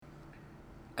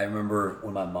I remember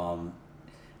when my mom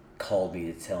called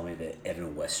me to tell me that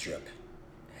Evan Westrup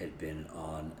had been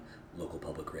on local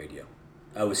public radio.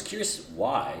 I was curious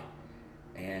why,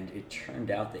 and it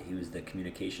turned out that he was the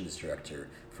communications director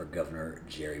for Governor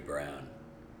Jerry Brown.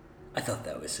 I thought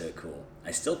that was so cool.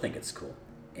 I still think it's cool.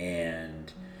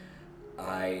 And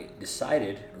I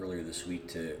decided earlier this week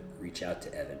to reach out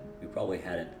to Evan. We probably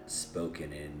hadn't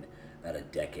spoken in about a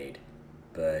decade,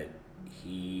 but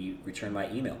he returned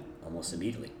my email almost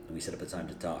immediately. And we set up a time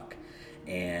to talk.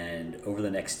 And over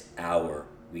the next hour,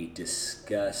 we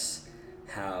discuss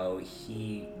how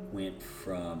he went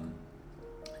from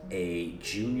a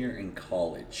junior in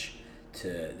college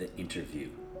to the interview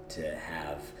to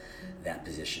have that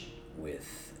position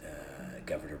with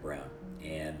Governor Brown.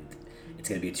 And it's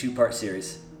going to be a two-part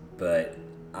series, but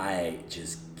I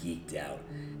just geeked out.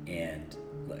 And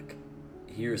look,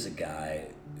 here's a guy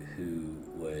who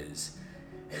was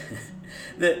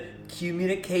the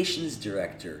communications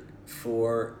director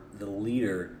for the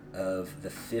leader of the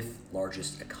fifth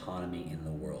largest economy in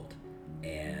the world.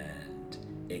 And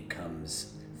it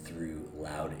comes through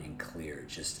loud and clear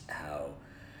just how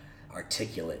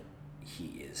articulate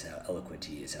he is, how eloquent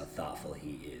he is, how thoughtful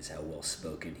he is, how well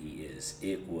spoken he is.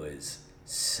 It was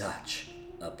such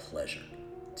a pleasure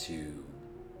to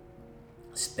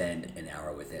spend an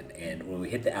hour with him. And when we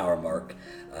hit the hour mark,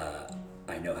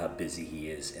 I know how busy he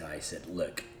is, and I said,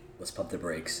 look, let's pump the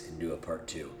brakes and do a part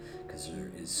two, because there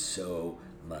is so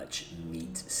much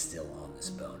meat still on this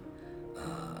bone.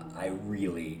 I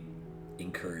really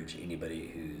encourage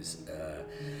anybody who's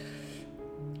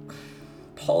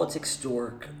politics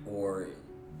dork or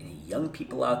any young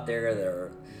people out there that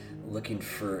are looking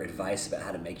for advice about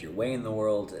how to make your way in the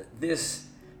world,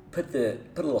 put a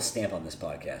little stamp on this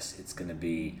podcast. It's going to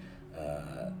be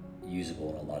usable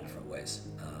in a lot of different ways.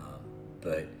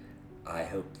 But I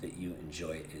hope that you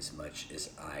enjoy it as much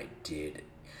as I did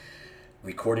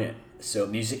recording it. So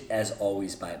music, as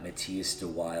always, by Matthias de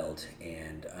Wild,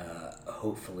 and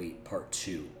hopefully part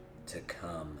two to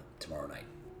come tomorrow night.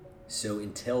 So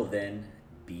until then,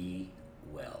 be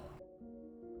well.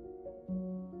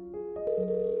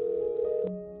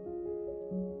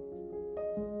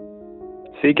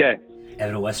 CK.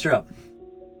 Evan Westrup.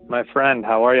 My friend,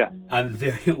 how are you? I'm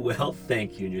very well,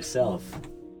 thank you. And yourself?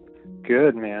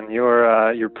 Good, man.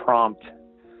 You're prompt.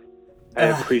 I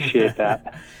appreciate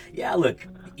that. Yeah, look,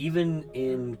 even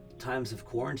in times of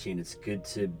quarantine, it's good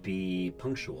to be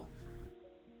punctual.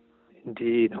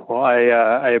 Indeed. Well,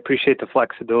 I appreciate the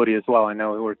flexibility as well. I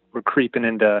know we're creeping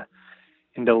into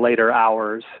later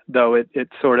hours, though it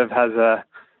sort of has a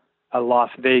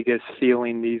Las Vegas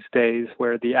feeling these days,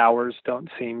 where the hours don't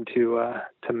seem to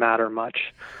matter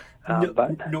much.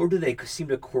 Nor do they seem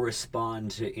to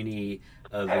correspond to any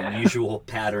of the usual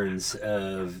patterns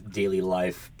of daily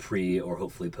life pre or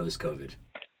hopefully post-COVID.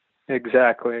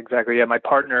 Exactly. Yeah, my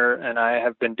partner and I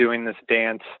have been doing this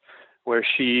dance where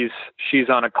she's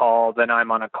on a call, then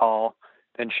I'm on a call,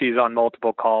 then she's on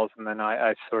multiple calls, and then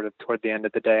I sort of toward the end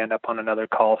of the day end up on another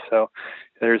call. So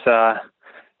there's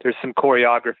some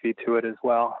choreography to it as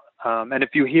well. And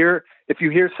if you hear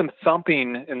some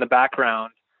thumping in the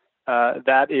background,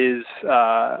 that's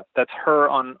her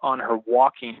on her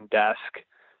walking desk,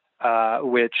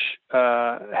 which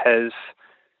has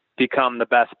become the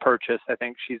best purchase I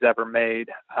think she's ever made.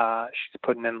 She's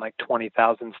putting in like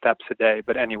 20,000 steps a day.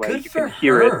 But anyway, Good you for can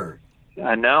hear her. it.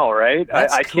 I know, right?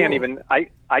 I Cool.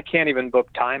 I can't even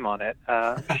book time on it.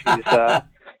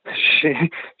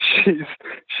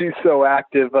 She's so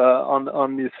active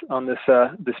on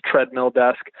this treadmill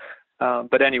desk.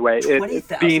 But anyway,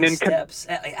 20,000 steps.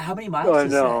 How many miles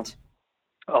is that?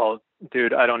 Oh,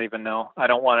 dude, I don't even know. I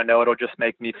don't want to know. It'll just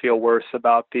make me feel worse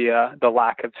about the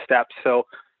lack of steps. So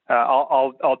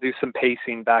I'll do some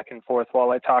pacing back and forth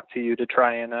while I talk to you to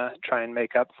try and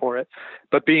make up for it.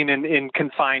 But being in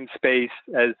confined space,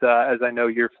 as I know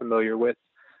you're familiar with,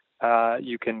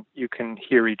 you can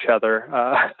hear each other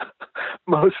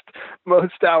most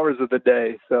hours of the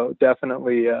day. So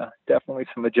definitely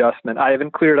some adjustment. I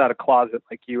haven't cleared out a closet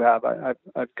like you have. I've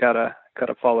got to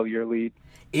follow your lead.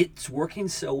 It's working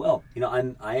so well.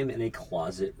 I am in a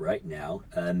closet right now.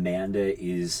 Amanda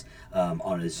is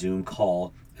on a Zoom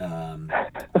call.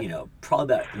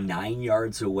 Probably about 9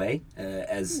 yards away,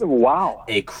 as Wow.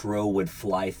 a crow would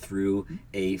fly through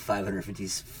a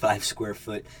 555 square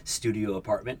foot studio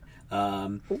apartment.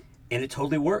 And it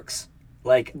totally works.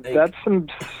 Like That's some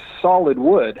solid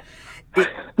wood.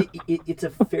 It's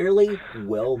a fairly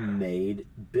well-made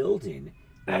building,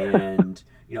 and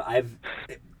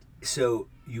so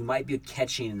you might be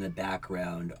catching in the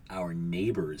background our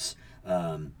neighbors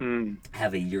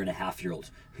have a 1.5-year-old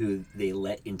who they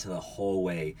let into the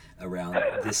hallway around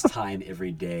this time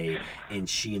every day, and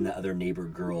she and the other neighbor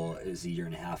girl is a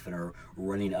 1.5 and are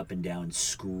running up and down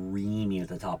screaming at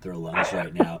the top of their lungs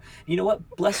right now. You know what?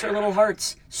 Bless their little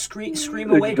hearts. Scream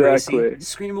away, Gracie. Exactly.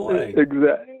 Scream away.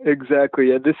 Exactly.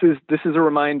 Yeah. This is a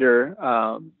reminder,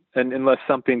 and unless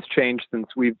something's changed since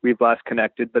we've last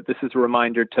connected, but this is a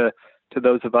reminder to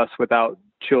those of us without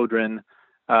children,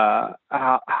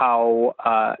 how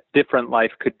different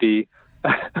life could be.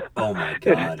 Oh my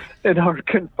God. in our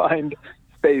confined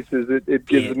spaces. It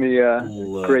gives It me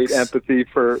great looks. empathy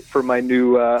for my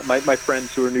new my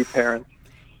friends who are new parents.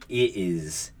 It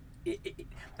is.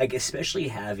 Like, especially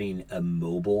having a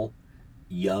mobile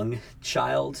young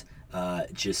child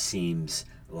just seems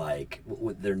like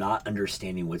they're not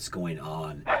understanding what's going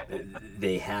on.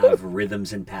 They have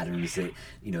rhythms and patterns that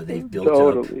they've built up,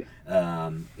 Totally.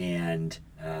 and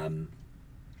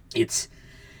it's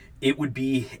it would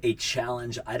be a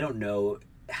challenge. I don't know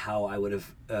how I would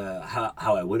have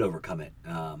how I would overcome it,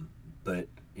 but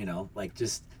like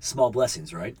just small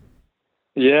blessings, right?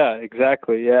 Yeah,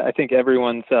 exactly. Yeah, I think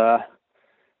everyone's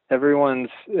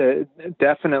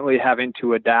definitely having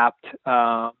to adapt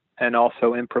and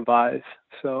also improvise.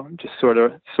 So just sort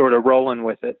of rolling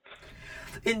with it.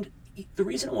 And the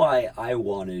reason why I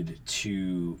wanted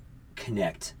to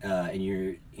connect,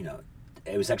 and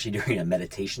it was actually during a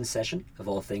meditation session of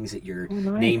all things that your Oh,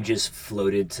 nice. name just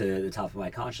floated to the top of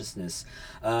my consciousness.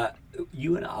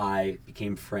 You and I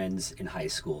became friends in high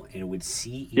school and would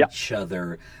see Yep. each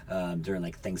other during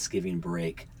like Thanksgiving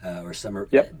break or summer,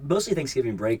 Yep. mostly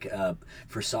Thanksgiving break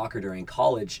for soccer during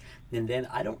college. And then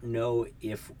I don't know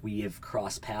if we have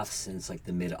crossed paths since like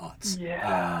the mid aughts.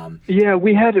 Yeah. Yeah,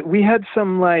 we had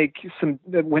some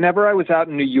whenever I was out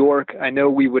in New York, I know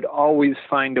we would always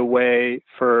find a way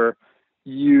for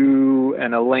you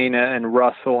and Elena and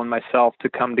Russell and myself to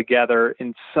come together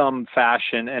in some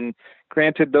fashion. And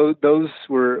granted, those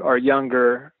were our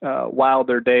younger,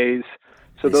 wilder days,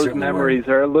 so They those certainly were. memories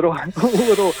are a little,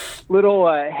 little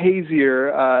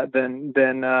hazier than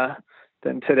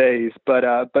today's. But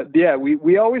yeah,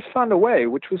 we always found a way,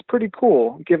 which was pretty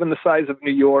cool, given the size of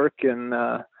New York and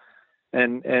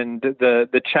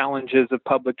the challenges of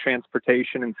public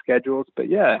transportation and schedules. But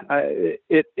yeah,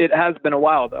 it has been a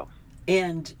while though.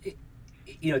 And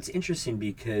it's interesting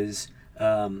because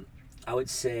I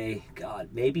would say, God,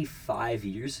 maybe 5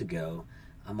 years ago,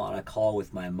 I'm on a call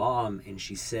with my mom, and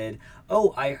she said,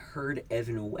 "Oh, I heard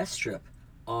Evan Westrup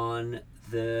on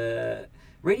the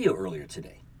radio earlier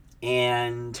today,"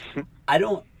 and I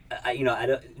don't, I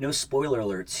don't, no spoiler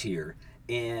alerts here,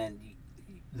 and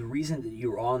the reason that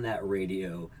you were on that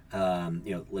radio,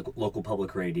 local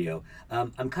public radio,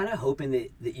 I'm kind of hoping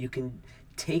that you can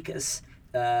take us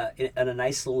on a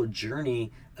nice little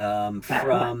journey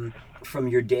from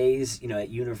your days, at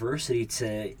university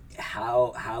to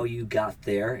how you got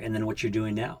there, and then what you're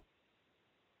doing now.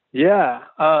 Yeah.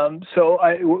 So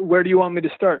where do you want me to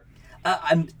start?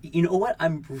 You know what?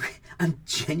 I'm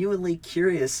genuinely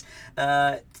curious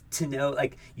to know.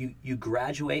 Like, you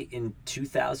graduate in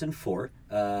 2004.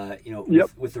 Yep.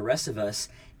 With the rest of us,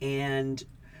 and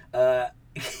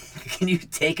can you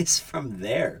take us from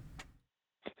there?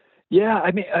 Yeah.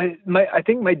 I mean, I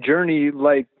think my journey,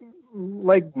 like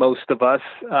most of us,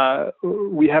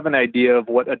 we have an idea of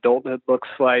what adulthood looks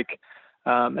like.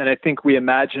 And I think we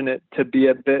imagine it to be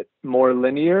a bit more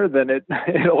linear than it,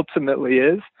 it ultimately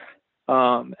is.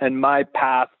 And my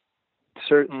path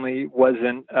certainly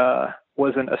wasn't a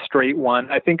straight one.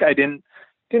 I think I didn't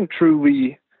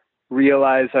truly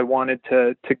realize I wanted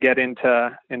to get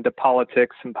into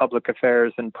politics and public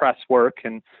affairs and press work,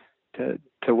 and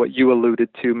to what you alluded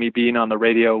to, me being on the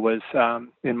radio was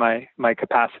in my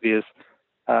capacity as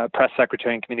press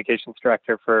secretary and communications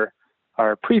director for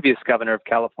our previous governor of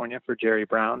California, for Jerry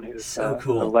Brown, who's So a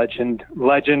cool. legend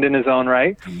in his own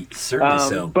right. Certainly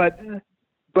so.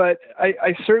 But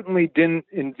I certainly didn't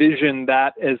envision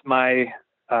that as my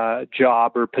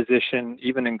job or position,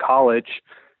 even in college.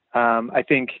 I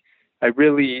think I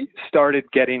really started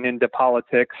getting into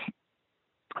politics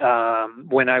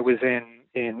when I was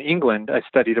in England. I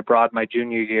studied abroad my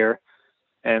junior year,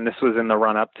 and this was in the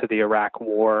run-up to the Iraq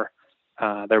War.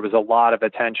 There was a lot of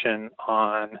attention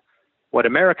on what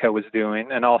America was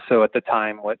doing, and also at the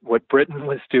time what Britain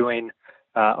was doing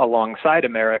alongside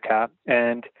America.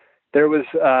 And there was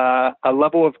a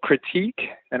level of critique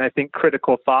and I think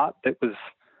critical thought that was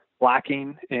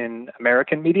lacking in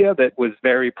American media that was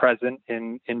very present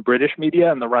in British media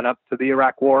in the run-up to the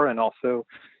Iraq War, and also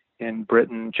in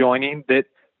Britain joining, that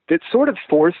sort of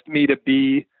forced me to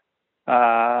be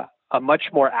a much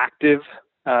more active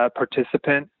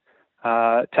participant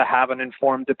to have an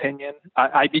informed opinion.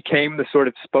 I became the sort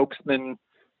of spokesman,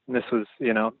 and this was,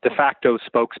 de facto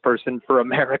spokesperson for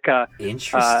America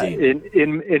Interesting.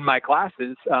 in my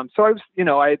classes. So I was,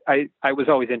 I was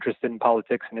always interested in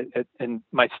politics, and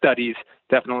my studies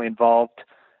definitely involved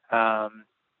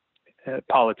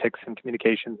politics and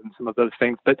communications and some of those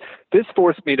things. But this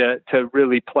forced me to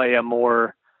really play a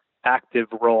more active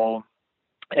role.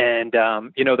 And,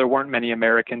 there weren't many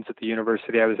Americans at the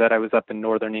university I was at. I was up in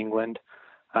northern England,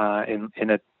 in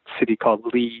a city called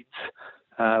Leeds,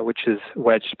 which is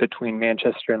wedged between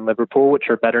Manchester and Liverpool, which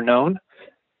are better known.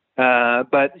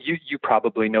 But you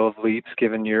probably know of Leeds,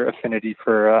 given your affinity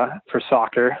for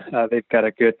soccer. They've got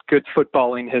a good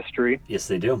footballing history. Yes,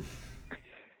 they do.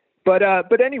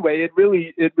 But anyway, it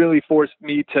really forced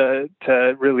me to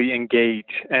really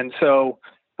engage. And so,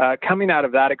 coming out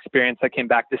of that experience, I came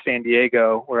back to San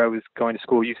Diego, where I was going to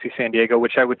school, UC San Diego,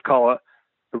 which I would call a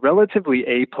relatively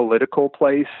apolitical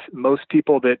place. Most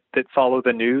people that follow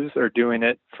the news are doing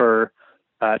it for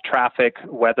traffic,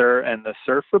 weather, and the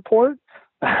surf report.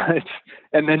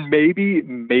 And then maybe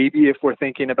if we're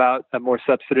thinking about a more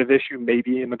substantive issue,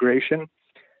 maybe immigration.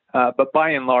 But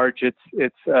by and large,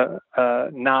 it's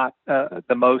not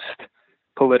the most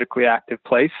politically active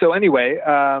place. So anyway,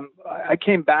 I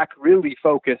came back really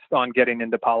focused on getting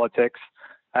into politics.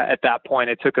 At that point,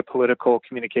 I took a political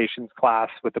communications class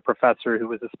with a professor who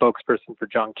was a spokesperson for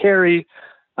John Kerry,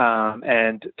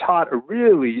 and taught a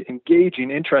really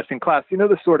engaging, interesting class.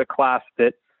 The sort of class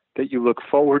that you look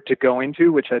forward to going to,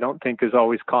 which I don't think is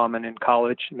always common in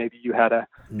college. Maybe you had a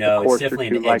it's course definitely or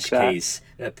two an like edge that. case.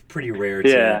 Pretty rare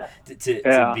Yeah.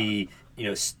 to be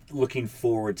looking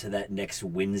forward to that next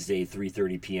Wednesday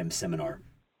 3:30 p.m. seminar.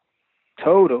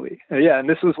 Totally. Yeah. And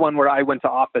this was one where I went to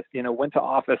office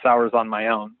hours on my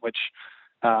own, which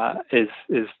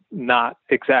is not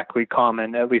exactly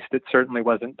common. At least it certainly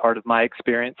wasn't part of my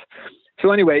experience.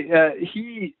 So anyway,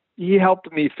 he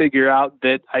helped me figure out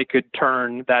that I could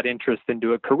turn that interest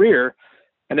into a career.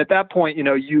 And at that point,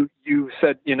 you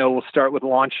said, we'll start with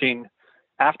launching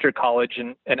after college,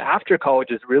 and after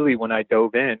college is really when I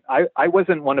dove in. I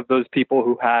wasn't one of those people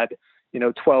who had,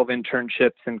 12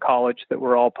 internships in college that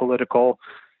were all political.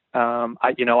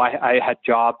 I had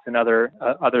jobs and other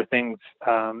things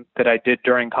that I did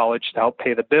during college to help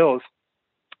pay the bills,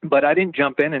 but I didn't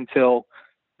jump in until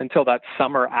that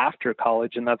summer after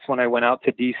college, and that's when I went out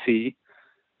to DC,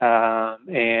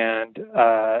 and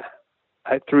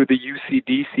through the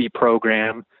UCDC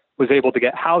program, was able to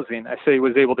get housing. I say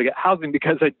was able to get housing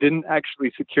because I didn't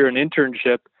actually secure an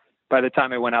internship by the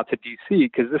time I went out to DC,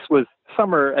 because this was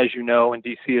summer, as you know, and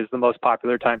DC is the most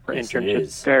popular time for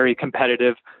internships, very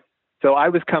competitive. So I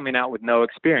was coming out with no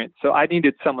experience. So I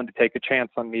needed someone to take a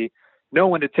chance on me. No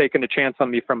one had taken a chance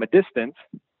on me from a distance.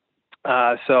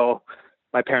 So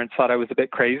my parents thought I was a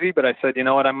bit crazy, but I said, you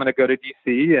know what, I'm going to go to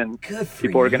DC, and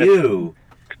people are going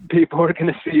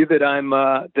to see that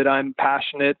I'm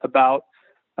passionate about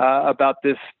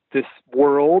this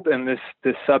world and this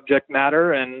subject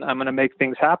matter, and I'm going to make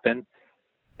things happen.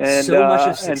 And so much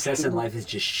of success in life is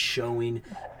just showing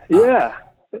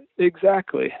up.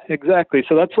 Exactly.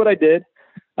 So that's what I did.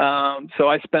 So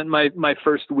I spent my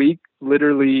first week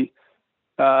literally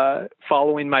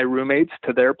following my roommates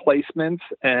to their placements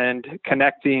and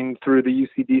connecting through the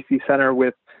UCDC Center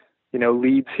with,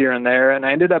 leads here and there. And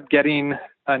I ended up getting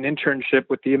an internship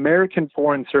with the American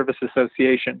Foreign Service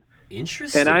Association.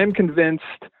 Interesting. And I am convinced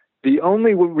the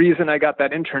only reason I got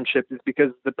that internship is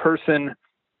because the person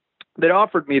that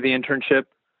offered me the internship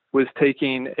was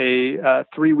taking a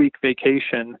 3-week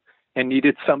vacation and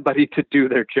needed somebody to do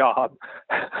their job.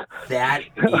 That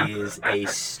is a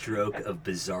stroke of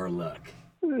bizarre luck.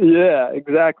 Yeah,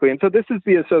 exactly. And so this is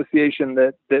the association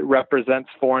that represents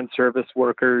foreign service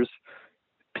workers,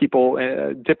 people,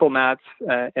 diplomats,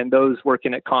 and those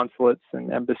working at consulates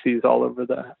and embassies all over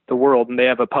the world. And they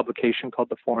have a publication called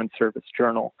the Foreign Service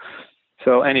Journal.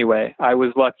 So anyway, I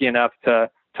was lucky enough to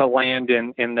land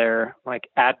in their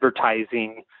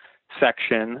advertising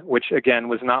section, which again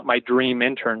was not my dream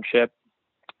internship,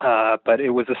 but it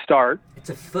was a start. It's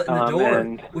a foot in the door,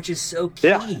 which is so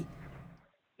key.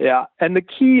 Yeah. And the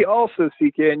key also,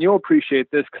 CK, and you'll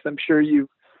appreciate this because I'm sure you've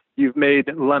made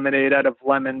lemonade out of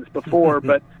lemons before,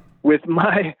 but with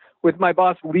my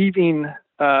boss leaving,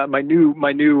 my new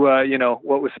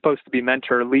what was supposed to be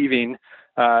mentor leaving,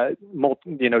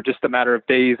 just a matter of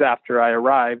days after I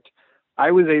arrived,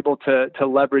 I was able to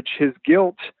leverage his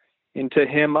guilt into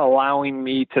him allowing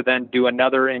me to then do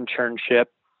another internship.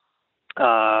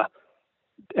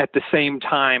 At the same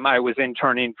time I was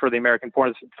interning for the American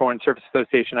Foreign Service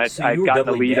Association, I got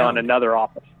the lead on another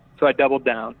office. So I doubled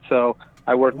down. So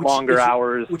I worked which longer is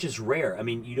hours. which is rare. I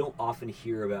mean, you don't often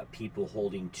hear about people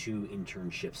holding two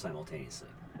internships simultaneously.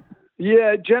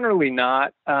 Yeah, generally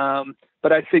not.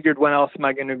 But I figured, when else am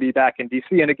I going to be back in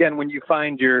DC? And again, when you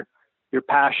find your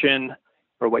passion,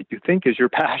 or what you think is your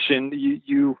passion,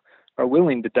 you are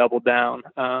willing to double down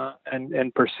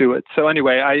and pursue it. So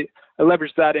anyway, I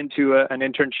leveraged that into an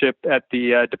internship at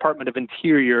the Department of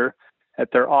Interior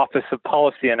at their Office of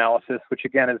Policy Analysis, which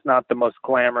again is not the most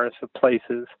glamorous of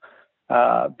places,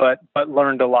 but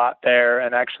learned a lot there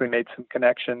and actually made some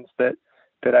connections that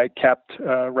I kept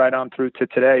right on through to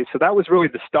today. So that was really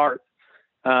the start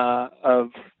of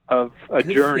a Good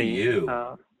for journey. you.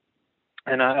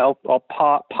 And I'll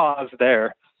pause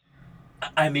there.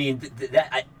 I mean,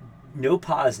 no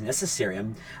pause necessary.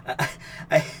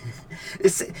 I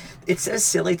it's it's so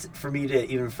silly for me to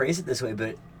even phrase it this way,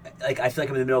 but like I feel like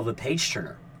I'm in the middle of a page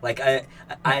turner. Like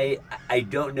I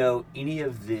don't know any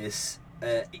of this.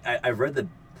 I read the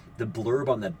blurb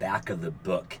on the back of the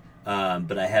book,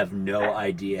 but I have no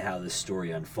idea how the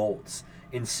story unfolds.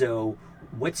 And so,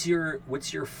 what's your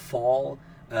fall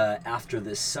after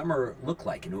this summer look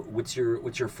like, and what's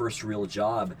your first real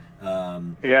job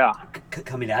Yeah.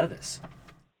 coming out of this?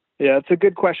 Yeah, it's a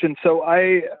good question. So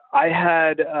I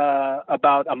had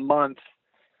about a month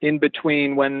in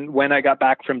between when I got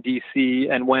back from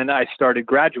DC and when I started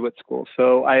graduate school.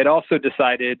 So I had also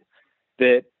decided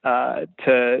that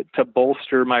to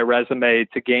bolster my resume,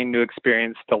 to gain new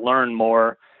experience, to learn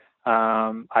more,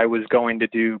 I was going to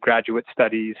do graduate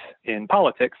studies in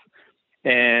politics.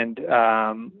 And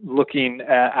looking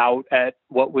out at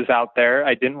what was out there,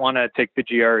 I didn't want to take the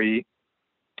GRE.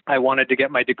 I wanted to get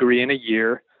my degree in a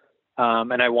year,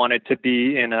 and I wanted to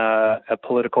be in a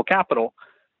political capital.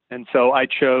 And so I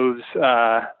chose,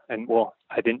 and well,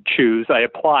 I didn't choose, I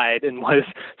applied and was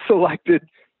selected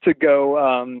to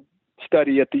go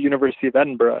study at the University of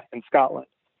Edinburgh in Scotland.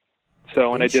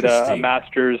 So, and I did a Interesting.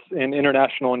 master's in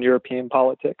international and European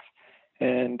politics,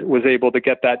 and was able to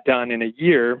get that done in a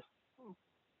year.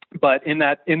 But in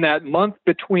that month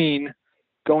between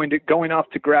going off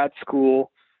to grad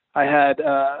school, I had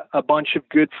a bunch of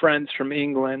good friends from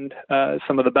England,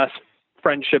 some of the best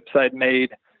friendships I'd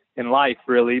made in life,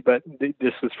 really. But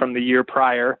this was from the year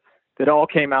prior. That all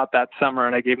came out that summer,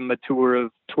 and I gave them a tour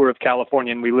of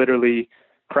California, and we literally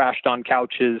crashed on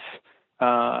couches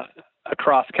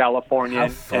across California, How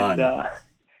fun.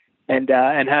 and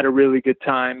had a really good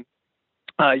time.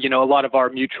 A lot of our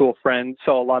mutual friends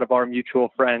saw a lot of our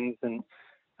mutual friends, and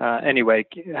anyway,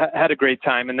 had a great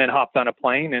time, and then hopped on a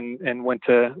plane and went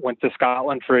to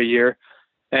Scotland for a year.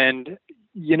 And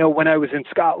when I was in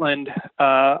Scotland,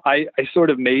 I sort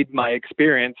of made my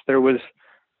experience. There was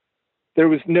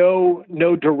no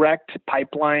direct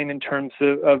pipeline in terms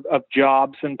of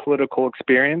jobs and political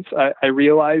experience. I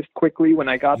realized quickly when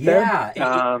I got there.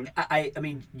 Yeah, I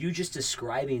mean, you just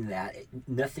describing that,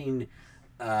 nothing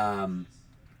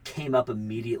came up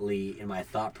immediately in my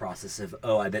thought process of,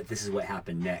 oh, I bet this is what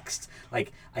happened next.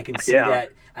 Like, I can see Yeah.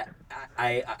 that.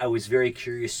 I was very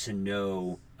curious to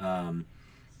know,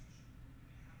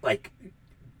 like,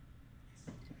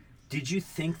 did you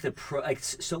think like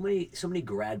so many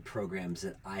grad programs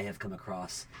that I have come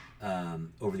across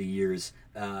over the years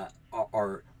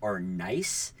are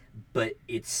nice, but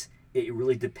it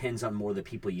really depends on more the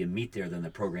people you meet there than the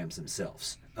programs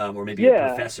themselves, or maybe a Yeah.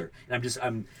 professor. And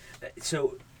I'm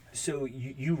so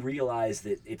you realize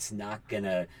that it's not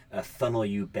gonna funnel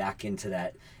you back into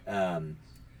that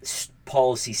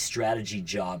policy strategy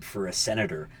job for a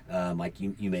senator, like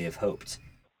you may have hoped.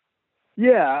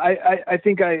 Yeah, I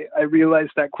think I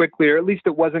realized that quickly, or at least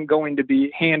it wasn't going to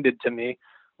be handed to me.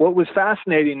 What was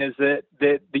fascinating is that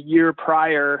the year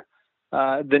prior,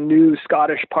 the new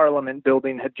Scottish Parliament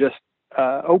building had just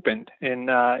opened in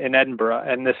Edinburgh,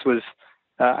 and this was,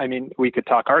 I mean, we could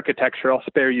talk architecture. I'll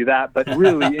spare you that, but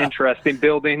really interesting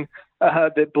building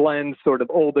that blends sort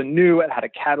of old and new. It had a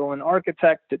Catalan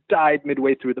architect that died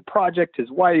midway through the project.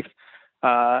 His wife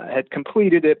had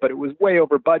completed it, but it was way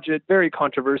over budget, very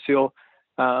controversial.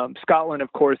 Scotland,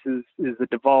 of course, is a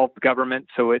devolved government,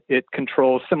 so it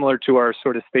controls, similar to our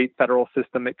sort of state federal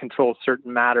system, it controls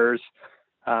certain matters.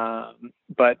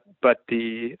 But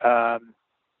the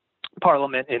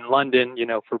Parliament in London,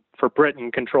 for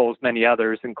Britain, controls many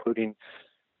others, including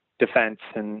defense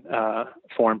and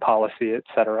foreign policy, et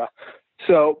cetera.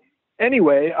 So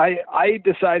anyway, I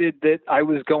decided that I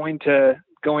was going to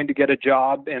get a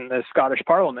job in the Scottish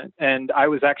Parliament, and I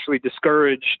was actually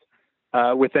discouraged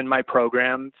within my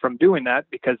program from doing that,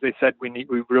 because they said we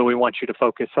really want you to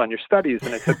focus on your studies.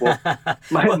 And I said, well,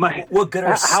 What good are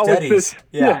how is studies? this?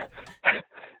 Yeah.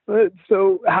 Yeah.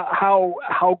 So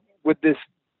how would this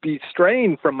be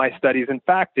straying from my studies. In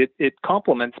fact, it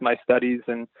complements my studies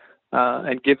and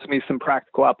gives me some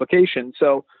practical application.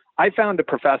 So I found a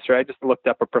professor. I just looked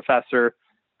up a professor.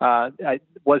 I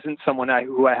wasn't someone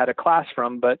who I had a class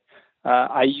from, but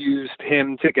I used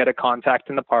him to get a contact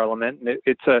in the Parliament.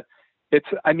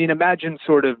 Imagine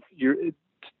sort of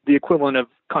the equivalent of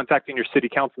contacting your city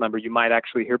council member. You might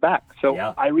actually hear back. So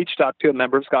Yeah. I reached out to a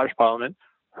member of Scottish Parliament,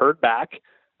 heard back.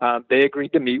 They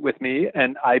agreed to meet with me,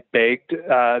 and I begged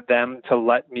them to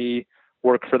let me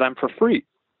work for them for free.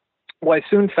 Well, I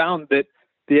soon found that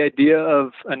the idea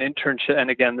of an internship, and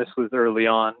again, this was early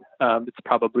on, it's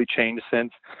probably changed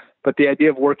since, but the idea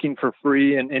of working for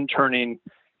free and interning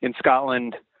in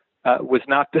Scotland was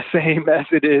not the same as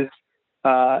it is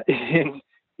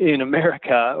in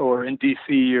America or in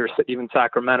DC or even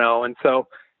Sacramento. And so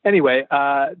anyway,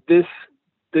 this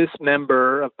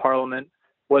member of Parliament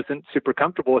wasn't super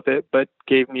comfortable with it, but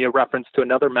gave me a reference to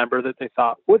another member that they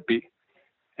thought would be.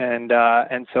 And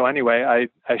so anyway,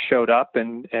 I showed up,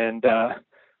 and a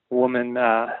woman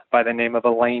by the name of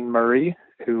Elaine Murray,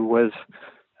 who was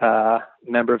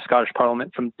member of Scottish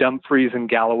Parliament from Dumfries and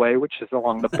Galloway, which is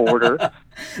along the border.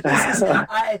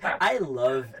 I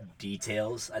love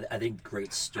details. I think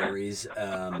great stories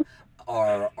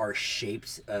are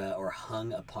shaped or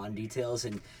hung upon details,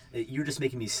 and you're just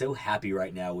making me so happy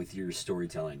right now with your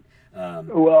storytelling.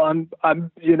 Well,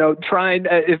 I'm trying.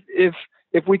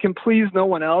 If we can please no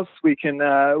one else, we can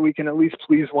at least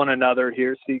please one another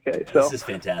here, CK. So this is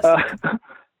fantastic.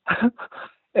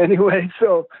 Anyway,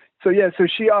 so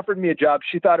she offered me a job.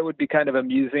 She thought it would be kind of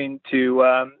amusing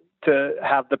to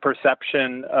have the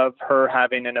perception of her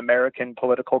having an American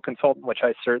political consultant, which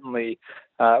I certainly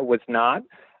was not.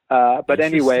 But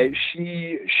anyway,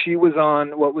 she was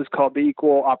on what was called the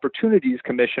Equal Opportunities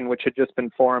Commission, which had just been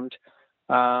formed,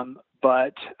 and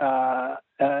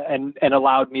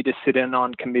allowed me to sit in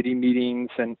on committee meetings.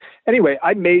 And anyway,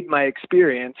 I made my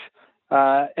experience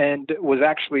and was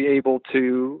actually able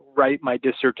to write my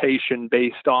dissertation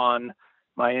based on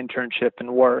my internship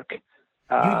and work.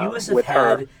 You must have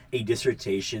had a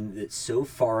dissertation that so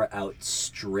far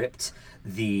outstripped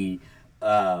the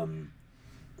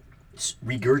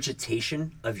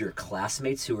regurgitation of your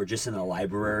classmates who are just in a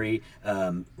library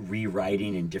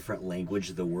rewriting in different language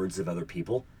the words of other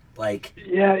people.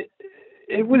 Yeah,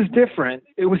 it was different.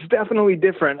 It was definitely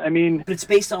different. I mean, but it's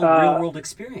based on real world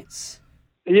experience.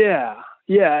 Yeah,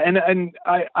 and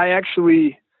I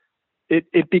actually,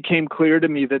 it became clear to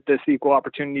me that this Equal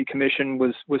Opportunity Commission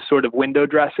was sort of window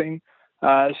dressing,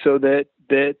 so that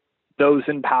those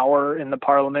in power in the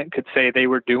Parliament could say they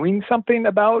were doing something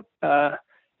about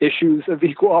issues of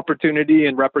equal opportunity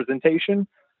and representation.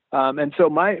 And so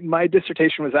my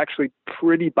dissertation was actually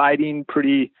pretty biting,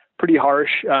 pretty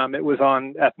harsh. It was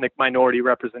on ethnic minority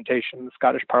representation in the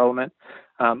Scottish Parliament.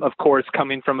 Of course,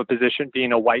 coming from a position,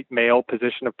 being a white male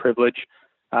position of privilege,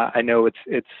 I know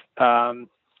it's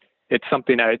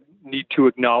something I need to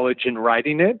acknowledge in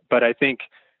writing it, but I think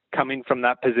coming from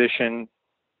that position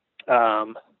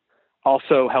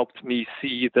also helped me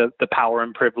see the power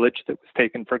and privilege that was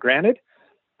taken for granted.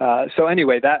 So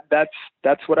anyway,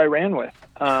 that's what I ran with.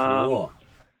 Cool.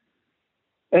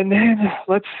 And then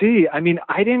let's see. I mean,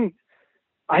 I didn't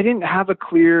have a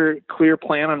clear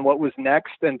plan on what was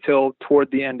next until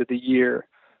toward the end of the year.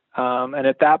 And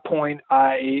at that point,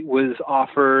 I was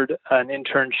offered an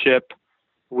internship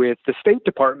with the State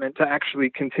Department to actually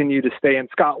continue to stay in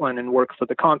Scotland and work for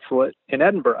the consulate in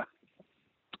Edinburgh.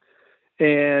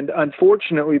 And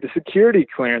unfortunately, the security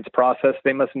clearance process,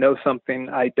 they must know something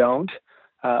I don't.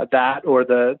 That or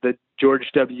the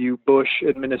George W. Bush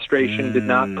administration did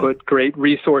not put great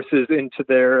resources into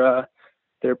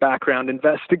their background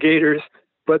investigators,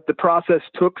 but the process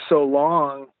took so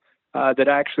long that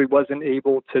I actually wasn't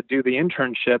able to do the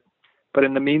internship. But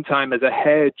in the meantime, as a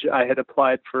hedge, I had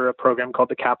applied for a program called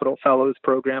the Capital Fellows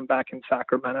Program back in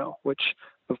Sacramento, which,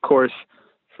 of course,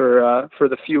 for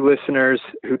the few listeners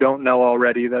who don't know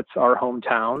already, that's our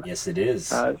hometown. Yes, it is.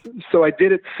 So I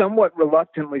did it somewhat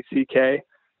reluctantly, CK.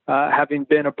 Having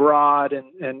been abroad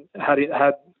and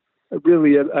had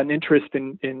really an interest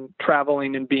in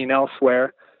traveling and being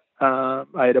elsewhere, I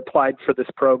had applied for this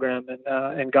program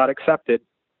and got accepted.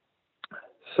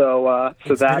 So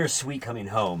it's bittersweet coming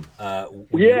home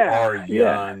when you are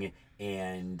young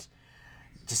and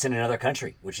just in another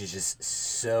country, which is just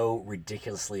so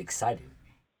ridiculously exciting.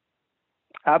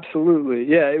 Absolutely,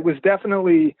 yeah. It was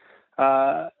definitely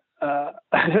a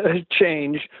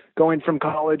change going from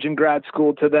college and grad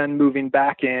school to then moving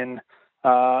back in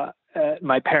at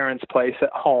my parents' place at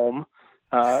home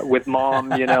with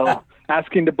mom,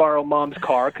 asking to borrow mom's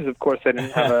car because, of course, I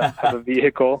didn't have a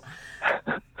vehicle.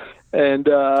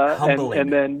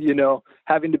 Humbling. then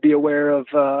having to be aware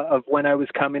of when I was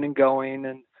coming and going.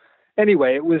 And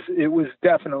anyway, it was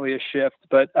definitely a shift.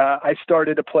 But I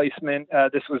started a placement.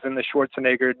 This was in the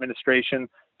Schwarzenegger administration.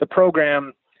 The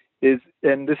program is,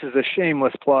 and this is a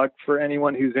shameless plug for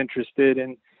anyone who's interested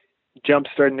in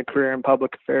jumpstarting a career in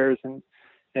public affairs and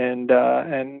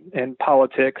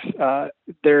politics.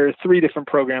 There are three different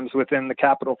programs within the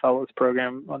Capital Fellows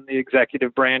program: on the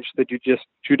executive branch, the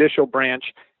judicial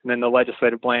branch, and then the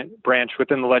legislative branch.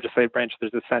 Within the legislative branch,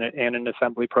 there's a Senate and an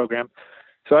Assembly program.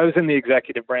 So I was in the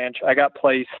executive branch. I got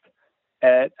placed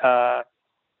at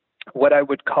what I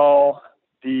would call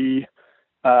the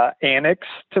annex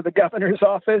to the governor's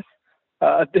office.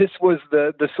 This was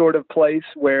the sort of place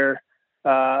where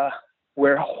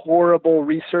horrible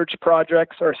research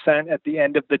projects are sent at the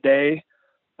end of the day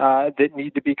that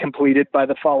need to be completed by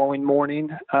the following morning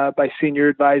by senior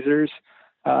advisors.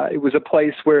 It was a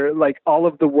place where all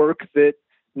of the work that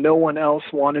no one else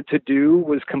wanted to do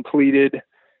was completed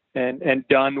and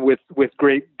done with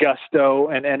great gusto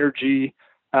and energy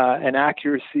and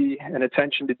accuracy and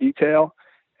attention to detail.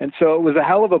 And so it was a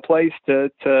hell of a place to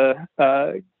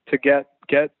get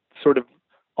sort of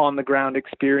on the ground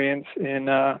experience in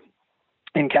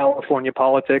California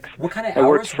politics. What kind of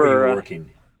hours were you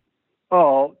working?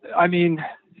 I mean,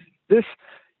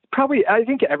 I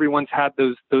think everyone's had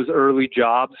those early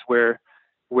jobs where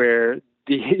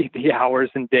the hours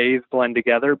and days blend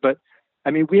together. But I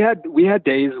mean, we had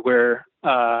days where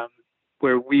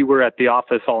we were at the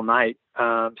office all night.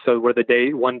 So where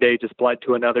one day just bled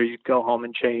to another, you'd go home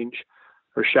and change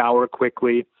or shower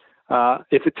quickly.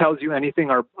 If it tells you anything,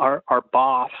 our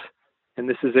boss, and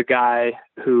this is a guy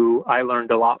who I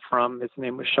learned a lot from. His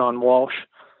name was Sean Walsh.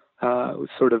 It was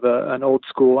sort of an old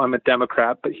school. I'm a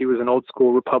Democrat, but he was an old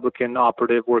school Republican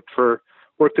operative.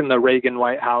 Worked in the Reagan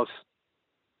White House.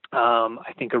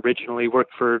 I think originally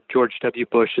worked for George W.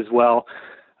 Bush as well.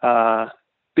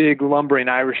 Big lumbering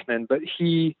Irishman, but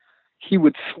he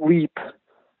would sleep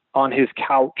on his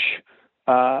couch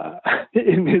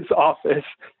in his office,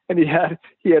 and he had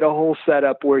a whole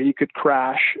setup where he could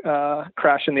crash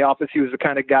in the office. He was the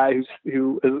kind of guy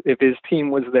who if his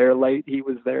team was there late, he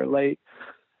was there late.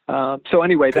 So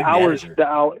anyway, Good manager.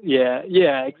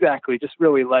 Yeah, exactly. Just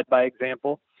really led by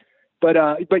example. But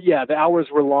yeah, the hours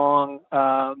were long.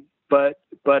 But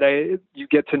you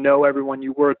get to know everyone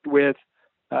you worked with.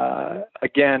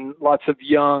 Again, lots of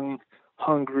young,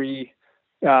 hungry,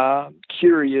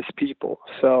 curious people.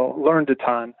 So learned a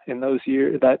ton in those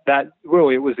years. That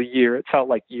really, it was a year. It felt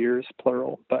like years,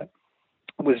 plural, but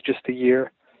it was just a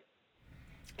year.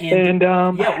 And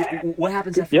what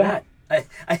happens after that?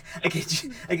 I get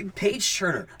Paige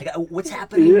Turner. What's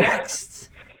happening next?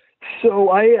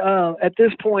 So at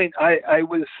this point, I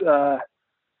was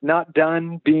not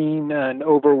done being an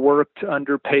overworked,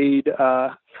 underpaid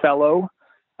fellow.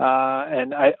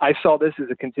 And I saw this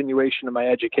as a continuation of my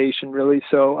education, really.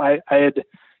 So I had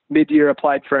mid-year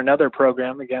applied for another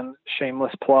program. Again,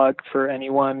 shameless plug for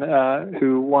anyone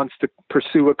who wants to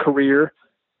pursue a career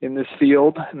in this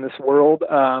field, in this world.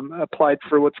 Applied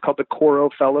for what's called the Coro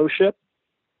Fellowship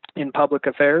in Public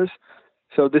Affairs.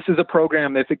 So this is a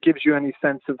program, if it gives you any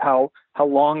sense of how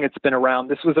long it's been around,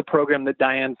 this was a program that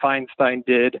Dianne Feinstein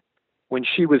did when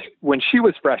she was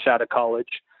fresh out of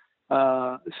college.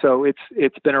 So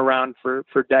it's been around for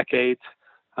decades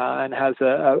and has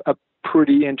a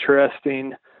pretty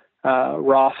interesting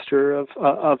roster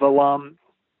of alum.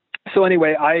 So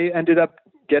anyway, I ended up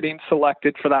getting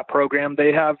selected for that program.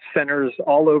 They have centers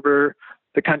all over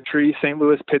the country: St.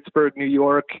 Louis, Pittsburgh, New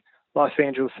York, Los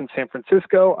Angeles, and San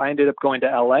Francisco. I ended up going to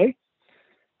LA.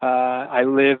 I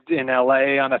lived in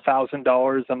LA on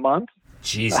 $1,000 a month.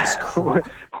 Jesus Christ.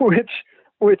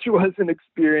 which was an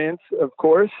experience, of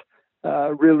course.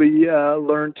 Really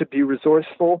learned to be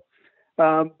resourceful.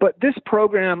 But this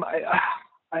program,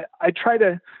 I try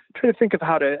to think of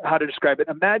how to describe it.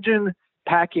 Imagine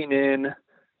packing in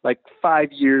like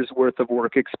 5 years worth of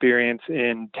work experience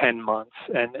in 10 months,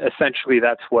 and essentially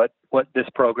that's what this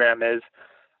program is.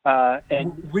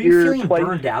 And were you feeling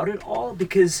burned out at all?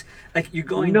 Because you're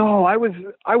going. No, I was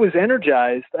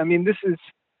energized. I mean, this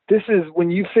is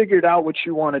when you figured out what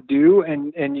you want to do,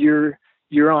 and you're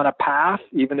on a path,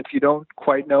 even if you don't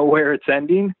quite know where it's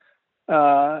ending.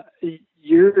 You're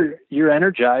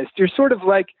energized. You're sort of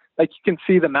like you can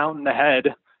see the mountain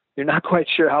ahead. You're not quite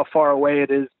sure how far away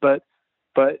it is, but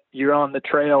you're on the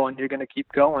trail and you're going to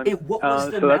keep going. Hey, what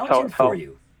was the mountain for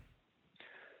you?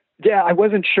 Yeah, I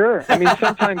wasn't sure. I mean,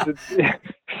 sometimes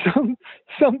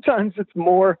sometimes it's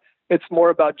more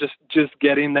about just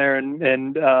getting there and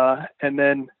then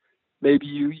maybe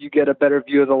you get a better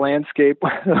view of the landscape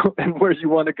and where you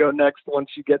want to go next once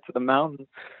you get to the mountain.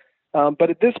 But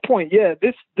at this point, yeah,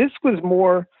 this was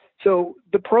more, so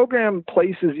the program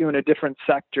places you in a different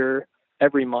sector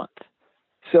every month.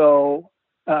 So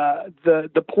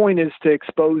the point is to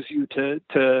expose you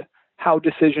to how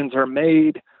decisions are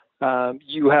made.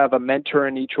 You have a mentor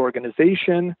in each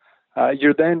organization.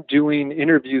 You're then doing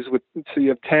interviews with, so you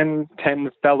have 10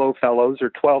 fellow fellows or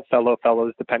 12 fellow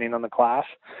fellows, depending on the class.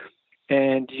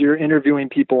 And you're interviewing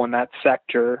people in that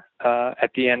sector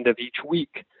at the end of each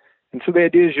week. And so the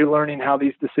idea is you're learning how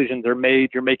these decisions are made.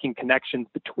 You're making connections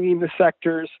between the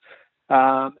sectors,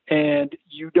 and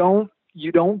you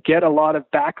don't get a lot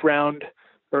of background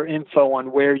or info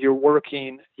on where you're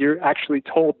working. You're actually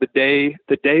told the day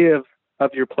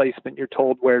of your placement, you're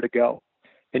told where to go,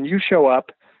 and you show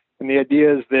up. And the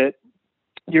idea is that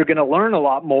you're going to learn a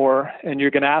lot more, and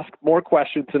you're going to ask more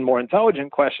questions and more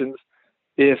intelligent questions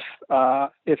if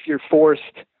you're forced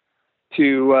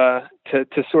to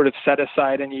sort of set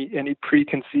aside any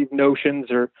preconceived notions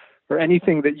or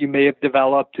anything that you may have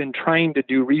developed in trying to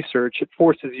do research. It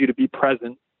forces you to be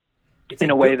present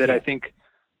in a way that I think,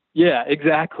 yeah,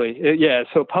 exactly. Yeah.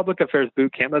 So public affairs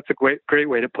boot camp, that's a great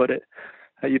way to put it.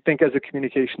 You'd think as a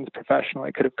communications professional,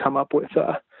 I could have come up with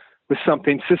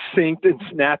something succinct and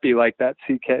snappy like that,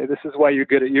 CK. This is why you're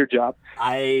good at your job.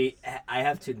 I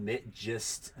have to admit,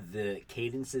 just the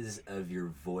cadences of your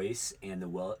voice and the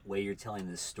way you're telling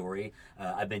this story,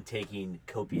 I've been taking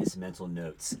copious mental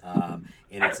notes, and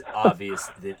it's obvious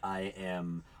that I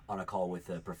am on a call with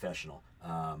a professional.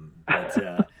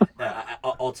 But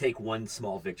I'll take one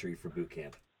small victory for boot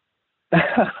camp.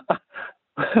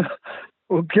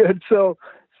 Well, good. So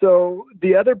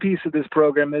the other piece of this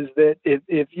program is that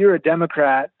if you're a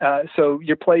Democrat, so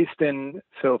you're placed in,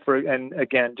 and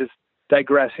again, just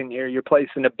digressing here, you're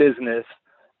placed in a business,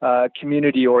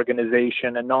 community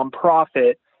organization, a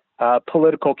nonprofit,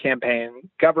 political campaign,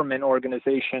 government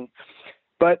organization.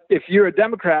 But if you're a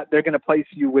Democrat, they're going to place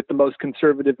you with the most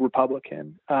conservative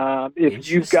Republican. If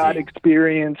you've got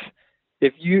experience,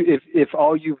 if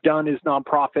all you've done is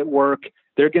nonprofit work,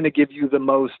 they're going to give you the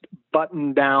most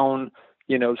buttoned down,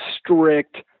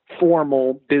 strict,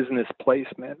 formal business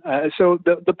placement. So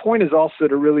the point is also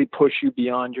to really push you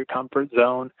beyond your comfort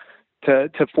zone, to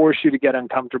force you to get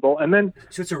uncomfortable. And then,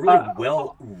 so it's a really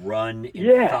well-run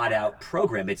and thought-out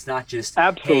program. It's not just,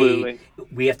 absolutely, hey,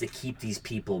 we have to keep these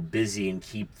people busy and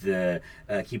keep the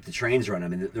trains running. I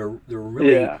mean, they're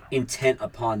really intent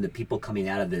upon the people coming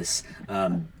out of this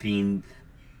being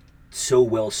so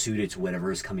well-suited to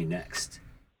whatever is coming next.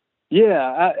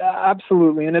 Yeah,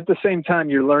 absolutely. And at the same time,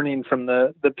 you're learning from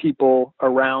the people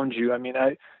around you. I mean,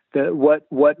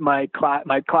 what my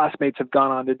classmates have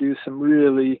gone on to do some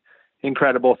really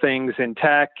incredible things in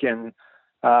tech and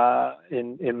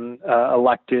in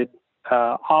elected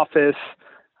office,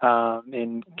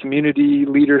 in community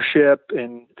leadership,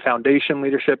 in foundation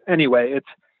leadership. Anyway,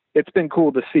 it's been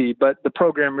cool to see. But the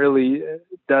program really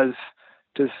does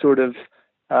sort of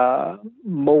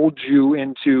mold you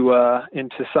into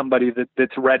somebody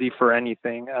that's ready for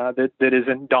anything, that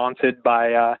isn't daunted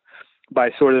by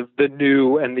sort of the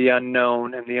new and the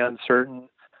unknown and the uncertain.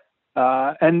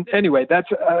 And anyway,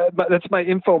 that's my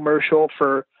infomercial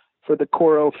for the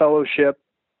Coro Fellowship.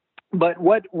 But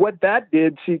what that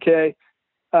did, CK,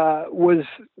 was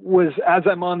as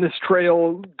I'm on this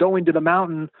trail going to the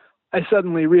mountain, I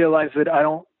suddenly realized that I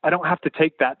don't have to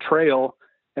take that trail,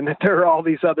 and that there are all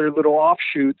these other little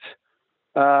offshoots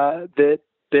that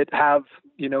have,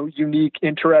 unique,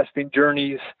 interesting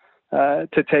journeys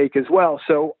to take as well.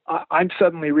 So I'm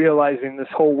suddenly realizing this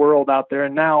whole world out there.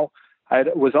 And now I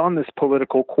was on this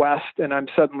political quest, and I'm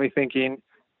suddenly thinking,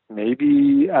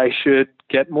 maybe I should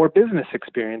get more business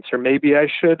experience, or maybe I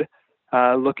should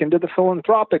look into the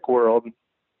philanthropic world.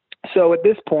 So at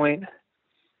this point,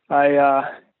 I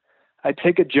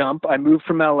take a jump. I move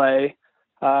from LA,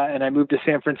 and I move to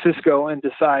San Francisco and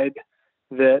decide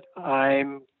that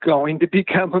I'm going to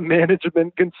become a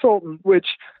management consultant, which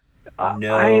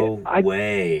no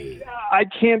way. I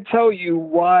can't tell you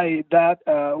why that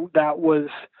was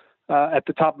at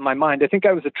the top of my mind. I think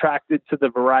I was attracted to the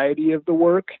variety of the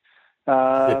work.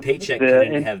 The paycheck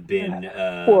couldn't have been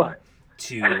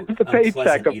too the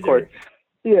paycheck, of course.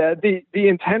 Yeah, the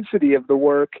intensity of the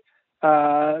work,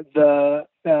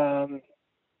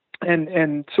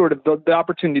 and sort of the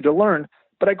opportunity to learn.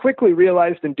 But I quickly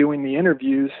realized in doing the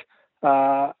interviews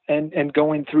and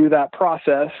going through that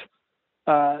process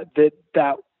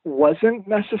that wasn't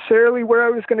necessarily where I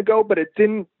was going to go, but it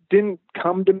didn't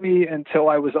come to me until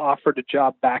I was offered a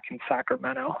job back in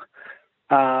Sacramento,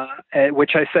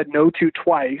 which I said no to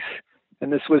twice.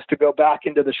 and this was to go back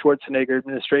into the Schwarzenegger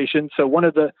administration. So one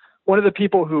of the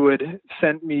people who had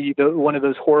sent me one of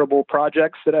those horrible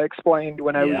projects that I explained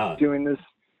when I was doing this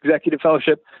executive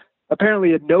fellowship,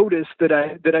 apparently had noticed that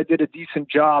I did a decent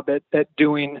job at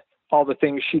doing all the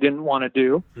things she didn't want to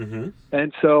do. Mm-hmm.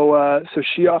 And so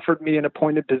she offered me an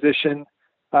appointed position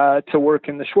to work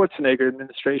in the Schwarzenegger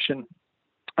administration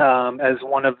as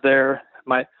one of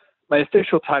my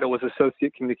official title was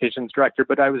associate communications director,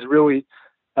 but I was really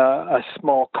a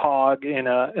small cog in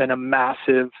a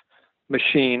massive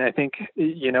machine. I think,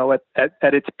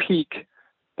 at its peak,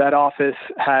 that office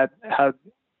had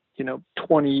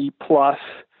 20 plus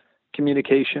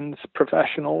communications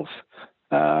professionals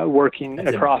working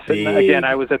across it. And again,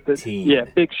 I was at the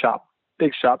big shop.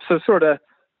 So sort of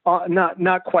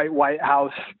not quite White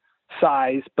House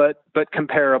size, but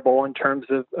comparable in terms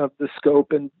of the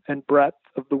scope and breadth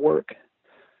of the work.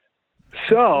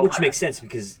 So, which makes sense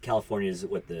because California is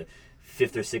the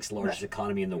fifth or sixth largest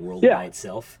economy in the world by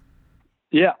itself.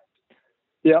 Yeah.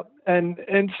 Yep.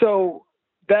 And so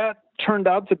that turned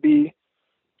out to be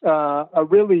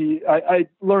I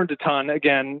learned a ton.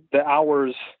 Again, the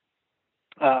hours,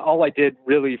 all I did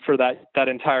really for that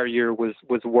entire year was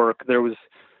work. There was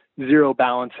zero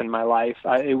balance in my life.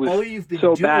 It was all you've been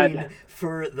so doing bad.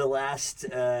 For the last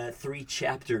 3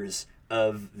 chapters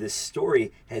of this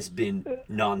story has been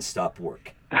nonstop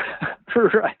work.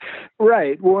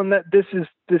 Right. Well, and this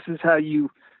is how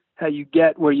you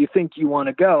get where you think you want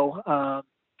to go.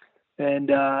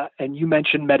 And you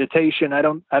mentioned meditation. I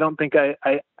don't think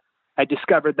I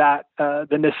discovered that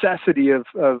the necessity of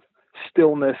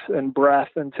stillness and breath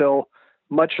until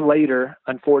much later,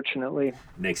 unfortunately.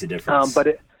 Makes a difference. But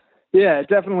it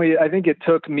definitely, I think it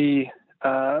took me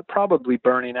probably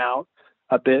burning out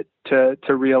a bit to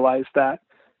realize that.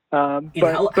 How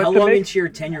long into your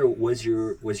tenure was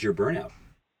your burnout?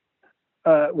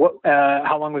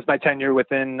 How long was my tenure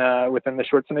within the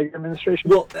Schwarzenegger administration?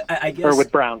 Well, I guess, or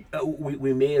with Brown.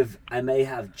 I may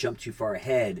have jumped too far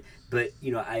ahead, but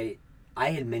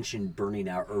I had mentioned burning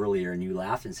out earlier, and you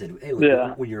laughed and said, "Hey,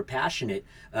 look, when you're passionate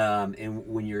and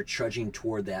when you're trudging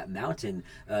toward that mountain,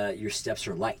 your steps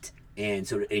are light, and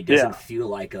so it doesn't feel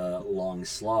like a long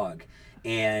slog."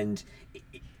 And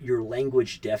your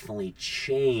language definitely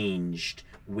changed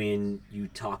when you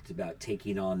talked about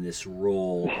taking on this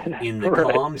role in the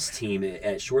comms team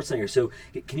at Schwarzenegger. So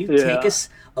can you take us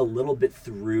a little bit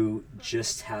through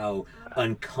just how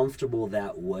uncomfortable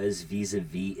that was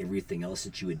vis-a-vis everything else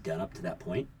that you had done up to that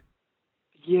point?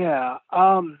 Yeah.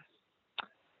 I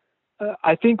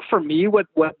think for me, what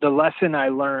the lesson I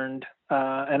learned,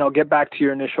 and I'll get back to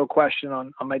your initial question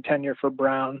on my tenure for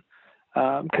Brown,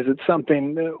 because it's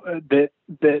something that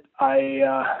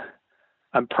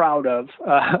I'm proud of.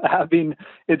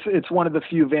 It's one of the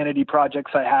few vanity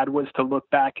projects I had was to look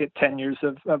back at 10 years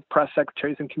of press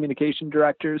secretaries and communication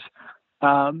directors.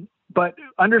 But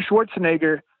under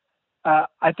Schwarzenegger,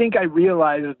 I think I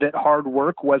realized that hard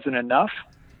work wasn't enough.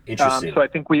 Interesting. So I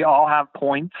think we all have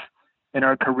points in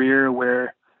our career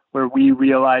where we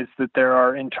realize that there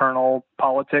are internal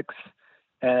politics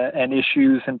and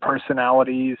issues and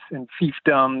personalities and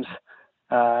fiefdoms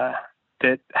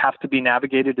that have to be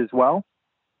navigated as well.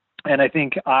 And I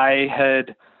think I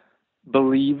had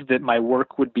believed that my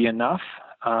work would be enough.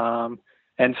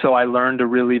 And so I learned a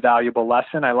really valuable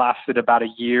lesson. I lasted about a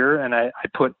year, and I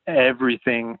put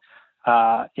everything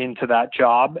into that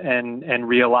job and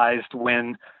realized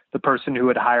when the person who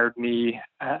had hired me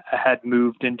had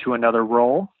moved into another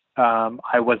role,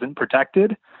 I wasn't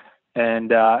protected,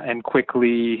 and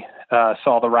quickly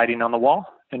saw the writing on the wall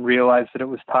and realized that it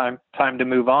was time to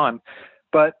move on.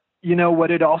 But what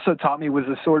it also taught me was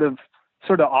the sort of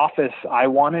office I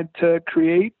wanted to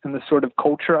create and the sort of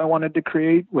culture I wanted to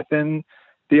create within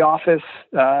the office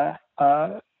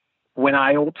when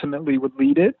I ultimately would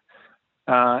lead it.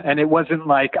 And it wasn't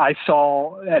like I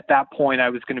saw at that point I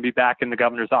was going to be back in the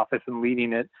governor's office and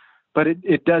leading it, but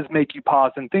it does make you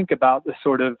pause and think about the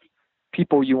sort of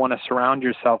people you want to surround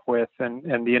yourself with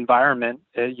and the environment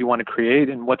you want to create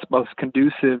and what's most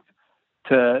conducive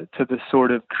to the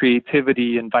sort of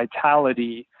creativity and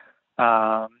vitality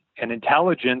and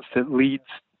intelligence that leads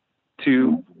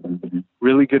to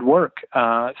really good work.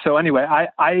 So anyway,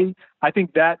 I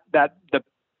think that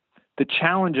the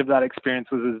challenge of that experience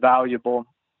was as valuable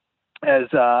as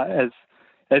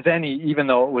any, even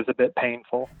though it was a bit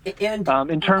painful. And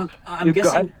in terms,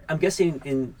 I'm guessing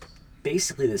in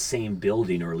basically the same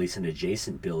building, or at least an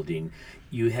adjacent building,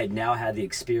 you had now had the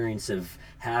experience of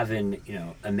having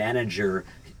a manager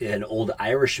an old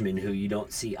Irishman who you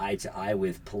don't see eye to eye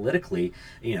with politically,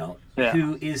 Yeah.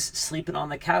 who is sleeping on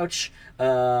the couch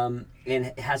and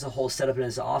has a whole setup in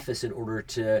his office in order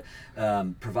to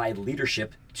provide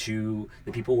leadership to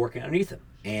the people working underneath him.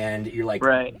 And you're like,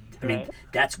 Right. I mean, Right.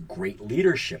 that's great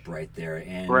leadership right there.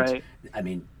 And Right. I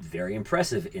mean, very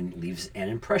impressive and leaves an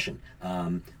impression.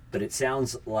 But it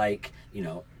sounds like,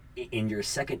 in your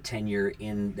second tenure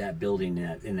in that building,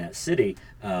 in that city,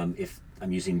 if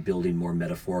I'm using building more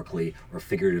metaphorically or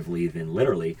figuratively than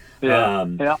literally, Yeah.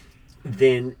 Yeah.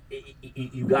 then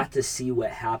you got to see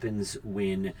what happens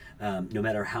when no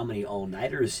matter how many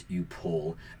all-nighters you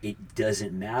pull, it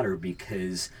doesn't matter,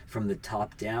 because from the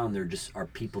top down there just are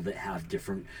people that have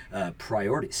different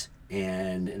priorities,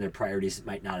 and their priorities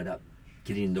might not about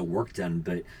getting the work done,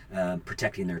 but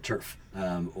protecting their turf,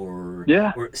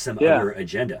 Yeah. or some Yeah. other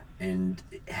agenda. And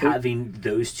It, having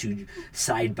those two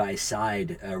side by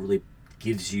side really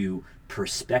gives you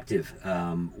perspective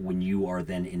when you are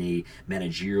then in a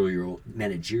managerial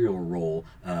role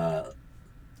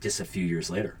just a few years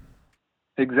later.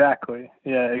 exactly.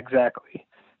 Yeah. Exactly.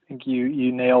 I think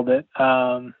you nailed it.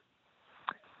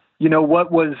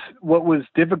 What was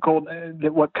difficult,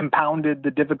 that what compounded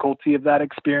the difficulty of that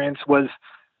experience was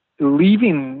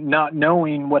leaving, not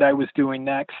knowing what I was doing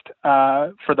next,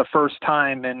 for the first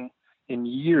time in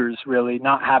years, really,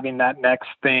 not having that next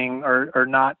thing, or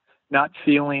not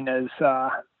feeling as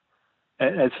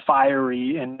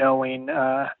fiery, and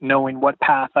knowing what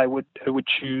path I would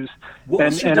choose. What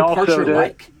was your And also departure to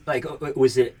like? Like,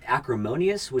 was it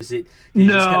acrimonious? Was it, did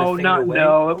you just kind of no, fade not away?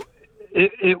 no.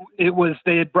 It was,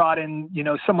 they had brought in,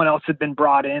 someone else had been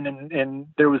brought in, and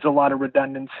there was a lot of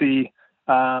redundancy.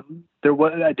 I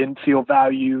didn't feel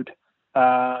valued.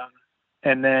 Um,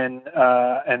 and then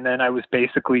I was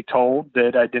basically told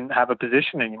that I didn't have a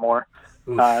position anymore.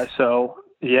 Oof. So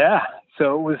yeah,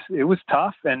 so it was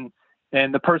tough. And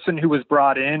the person who was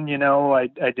brought in, I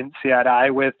didn't see eye to eye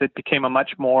with. It became a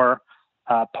much more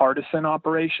partisan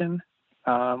operation.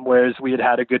 Whereas we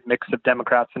had a good mix of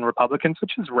Democrats and Republicans,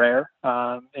 which is rare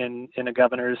in a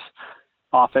governor's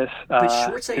office. But It,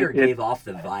 Schwarzenegger it gave off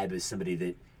the vibe as somebody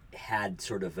that had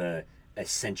sort of a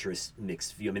centrist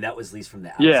mixed view. I mean, that was at least from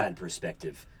the yeah, outside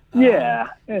perspective. yeah,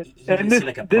 He and didn't this seem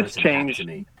like a this partisan hack to changed.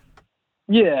 me.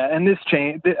 Yeah, and this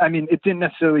changed. I mean, it didn't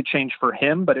necessarily change for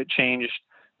him, but it changed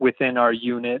within our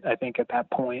unit, I think, at that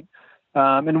point.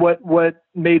 And what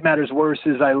made matters worse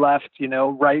is I left,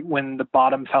 right when the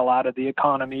bottom fell out of the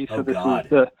economy. Oh So this was God.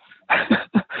 the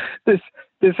this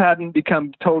this hadn't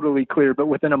become totally clear, but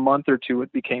within a month or two,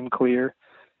 it became clear.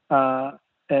 Uh,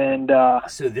 and uh,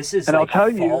 So this is and I'll like tell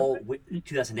you, fall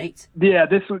 2008.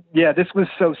 this was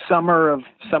so summer of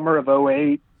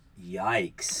 '08.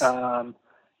 Yikes. Um,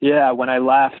 yeah, when I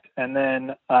left, and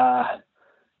then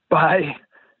by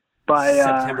by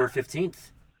September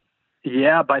 15th.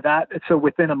 yeah, by that, so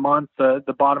within a month,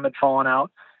 the bottom had fallen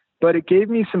out. But it gave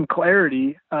me some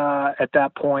clarity at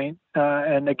that point,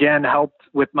 and again helped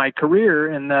with my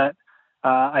career in that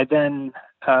I then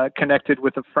connected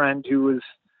with a friend who was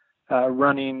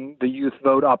running the youth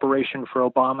vote operation for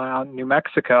Obama out in New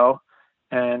Mexico,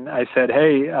 and I said,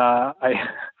 "Hey, I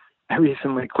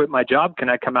recently quit my job. Can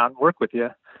I come out and work with you?"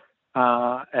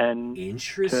 And to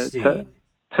Interesting.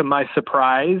 to my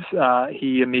surprise,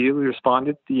 he immediately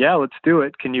responded, "Yeah, let's do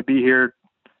it. Can you be here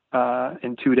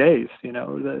in 2 days?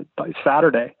 By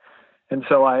Saturday." And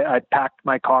so I packed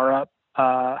my car up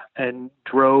and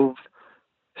drove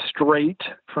straight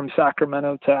from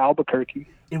Sacramento to Albuquerque.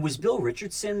 And was Bill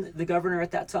Richardson the governor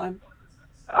at that time?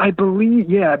 I believe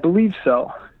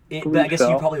so. But I Believe guess you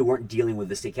so. probably weren't dealing with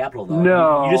the state capitol though.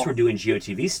 You just were No, doing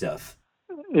GOTV stuff.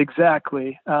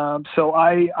 exactly. So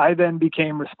I then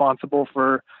became responsible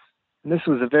for, and this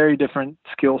was a very different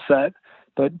skill set,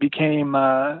 but became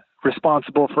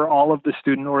responsible for all of the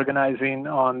student organizing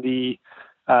on the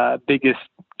biggest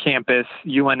campus,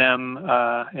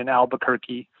 UNM, in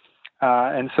Albuquerque.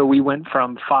 And so we went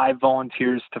from 5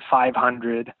 volunteers to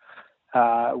 500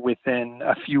 within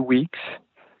a few weeks.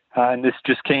 And this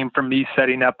just came from me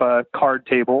setting up a card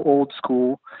table, old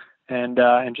school, and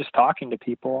just talking to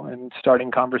people and starting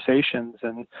conversations,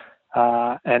 and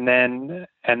then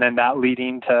that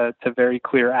leading to very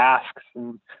clear asks.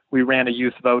 And we ran a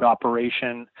youth vote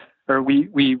operation, or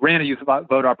we ran a youth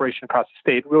vote operation across the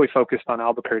state, really focused on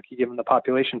Albuquerque given the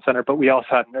population center, but we also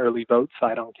had an early vote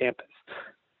site on campus.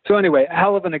 So anyway,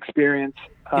 hell of an experience.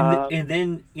 And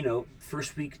then,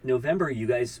 first week November, you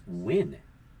guys win,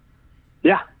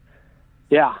 Yeah,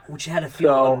 yeah. which had to feel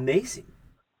So amazing.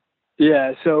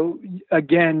 yeah, so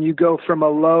again, you go from a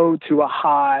low to a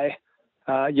high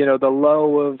the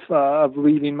low of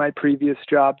leaving my previous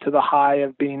job to the high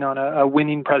of being on a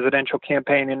winning presidential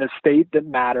campaign in a state that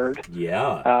mattered.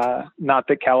 Yeah. Not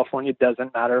that California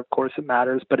doesn't matter. Of course it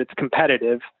matters, but it's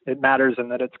competitive. It matters in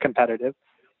that it's competitive.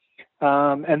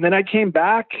 And then I came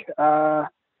back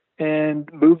and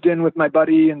moved in with my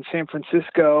buddy in San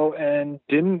Francisco and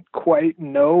didn't quite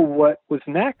know what was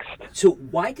next. So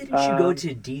why didn't you go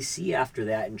to D.C. after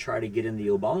that and try to get in the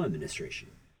Obama administration?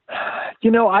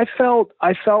 I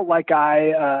felt like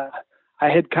I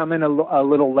had come in a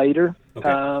little later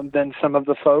than some of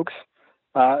the folks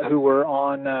who were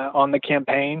on the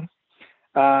campaign.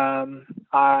 I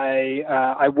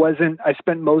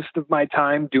spent most of my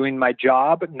time doing my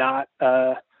job, not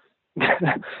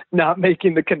not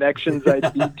making the connections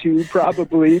I'd need to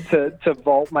probably to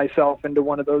vault myself into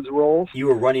one of those roles. You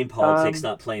were running politics,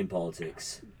 not playing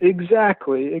politics.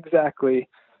 Exactly.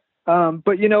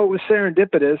 But it was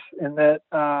serendipitous in that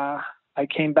I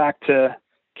came back to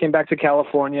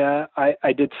California.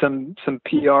 I did some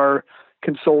PR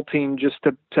consulting just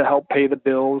to help pay the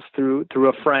bills through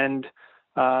a friend,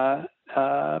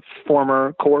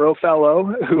 former Coro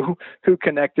fellow who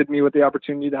connected me with the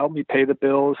opportunity to help me pay the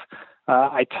bills.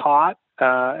 I taught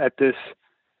at this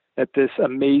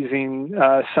amazing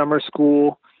summer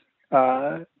school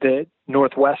that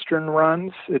Northwestern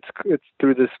runs. It's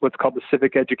through this what's called the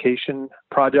Civic Education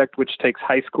Project, which takes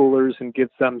high schoolers and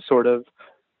gives them sort of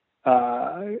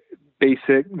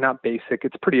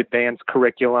it's pretty advanced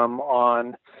curriculum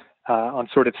on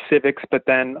sort of civics, but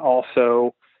then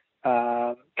also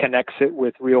connects it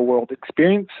with real world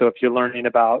experience. So if you're learning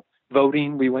about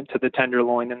voting, we went to the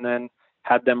Tenderloin and then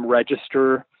had them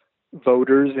register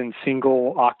voters in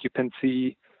single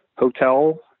occupancy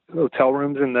hotel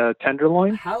rooms in the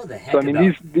Tenderloin. How the heck? So I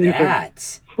mean, these are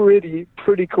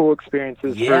pretty cool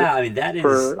experiences. Yeah, I mean that is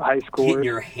for high schoolers. Getting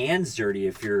your hands dirty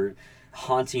if you're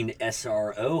haunting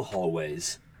SRO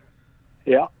hallways.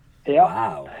 Yeah.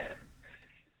 Wow.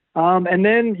 And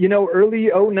then early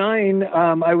 2009,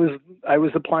 I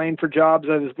was applying for jobs.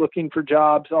 I was looking for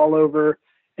jobs all over,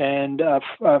 and a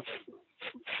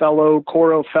fellow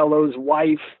Coro fellow's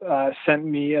wife sent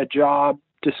me a job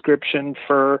description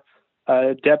for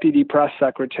a deputy press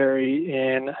secretary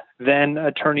in then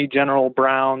Attorney General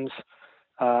Brown's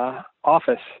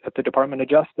office at the Department of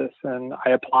Justice. And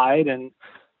I applied, and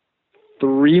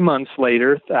 3 months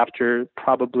later, after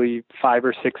probably 5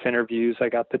 or 6 interviews, I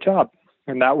got the job.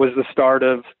 And that was the start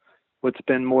of what's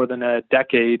been more than a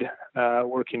decade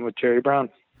working with Jerry Brown.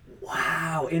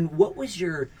 Wow. And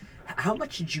how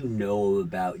much did you know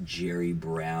about Jerry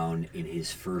Brown in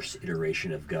his first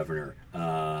iteration of governor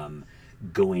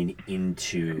going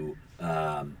into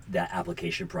that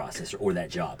application process or that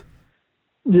job?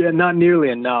 Yeah, not nearly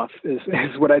enough is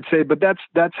what I'd say. But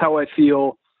that's how I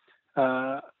feel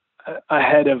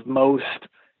ahead of most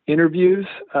interviews.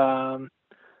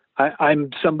 I'm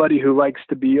somebody who likes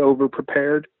to be over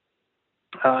prepared.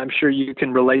 I'm sure you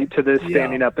can relate to this,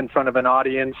 standing up in front of an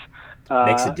audience.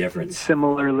 Makes a difference.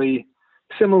 Similarly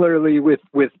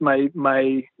with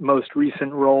my most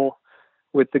recent role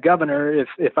with the governor,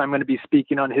 if I'm going to be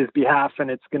speaking on his behalf and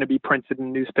it's going to be printed in a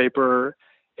newspaper or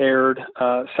aired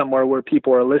somewhere where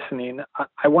people are listening,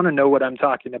 I want to know what I'm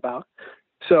talking about.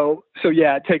 So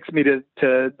yeah, it takes me to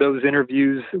those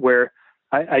interviews where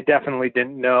I definitely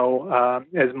didn't know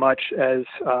as much as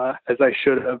I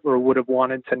should have or would have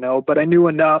wanted to know, but I knew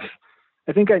enough.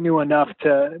 I think I knew enough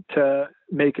to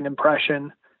make an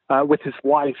impression with his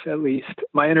wife, at least.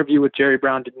 My interview with Jerry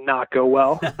Brown did not go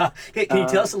well. Hey, can you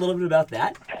tell us a little bit about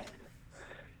that?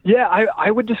 Yeah,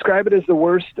 I would describe it as the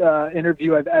worst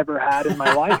interview I've ever had in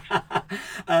my life.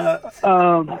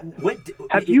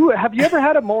 Have you ever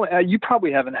had a moment? You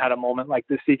probably haven't had a moment like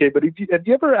this, CK. But have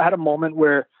you ever had a moment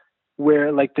where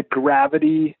like the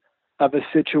gravity of a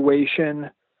situation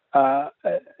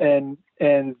and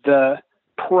the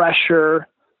pressure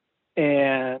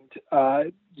and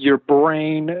your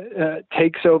brain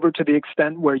takes over to the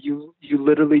extent where you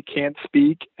literally can't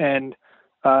speak and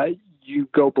you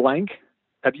go blank?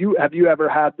 Have you ever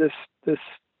had this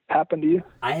happen to you?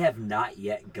 I have not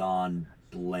yet gone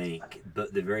blank,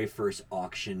 but the very first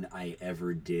auction I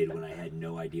ever did, when I had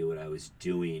no idea what I was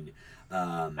doing,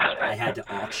 I had to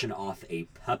auction off a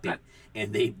puppy,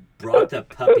 and they brought the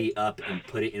puppy up and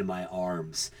put it in my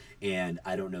arms, and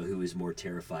I don't know who was more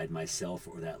terrified, myself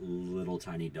or that little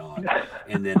tiny dog.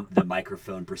 And then the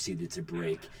microphone proceeded to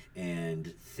break,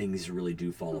 and things really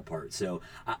do fall apart. So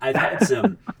I've had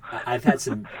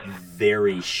some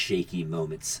very shaky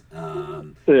moments.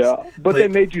 But they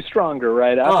made you stronger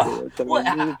right afterwards.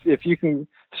 If you can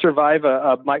survive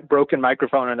a broken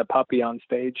microphone and a puppy on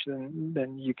stage,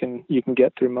 then you can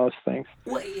get through most things.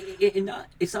 Well,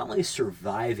 it's not only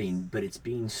surviving, but it's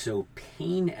being so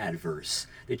pain adverse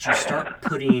that you start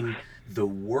putting the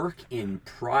work in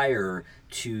prior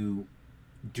to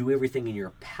do everything in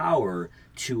your power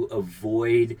to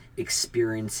avoid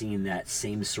experiencing that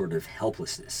same sort of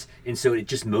helplessness. And so it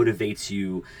just motivates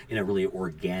you in a really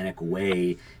organic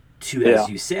way to, as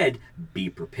you said, be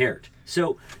prepared.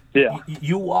 So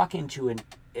you walk into an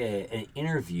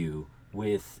interview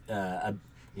with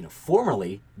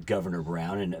formerly Governor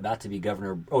Brown and about to be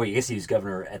governor. Oh, I guess he was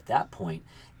governor at that point.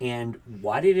 And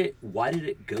why did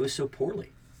it go so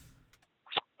poorly?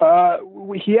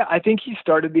 I think he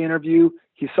started the interview.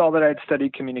 He saw that I had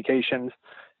studied communications,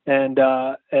 and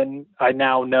I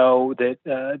now know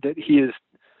that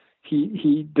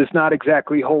he does not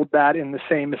exactly hold that in the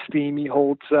same esteem he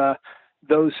holds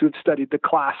those who have studied the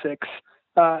classics.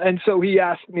 And so he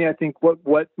asked me, I think,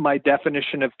 what my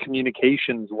definition of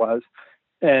communications was,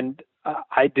 and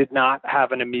I did not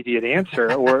have an immediate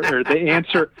answer, or the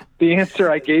answer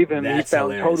I gave him he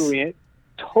found hilarious.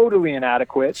 totally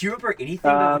inadequate. Do you remember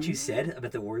anything about what you said,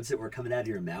 about the words that were coming out of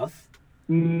your mouth?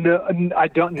 No, I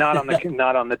don't. Not on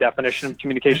the definition of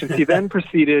communications. He then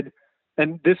proceeded,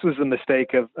 and this was the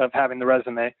mistake of having the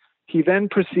resume. He then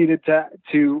proceeded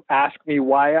to ask me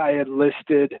why I had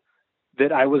listed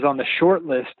that I was on the short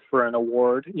list for an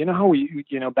award. You know how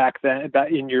back then,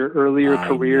 in your earlier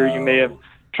career, you may have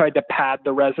tried to pad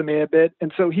the resume a bit,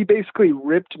 and so he basically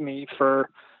ripped me for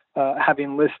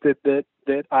having listed that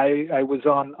I was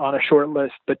on a short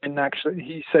list, but didn't actually.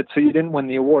 He said, "So you didn't win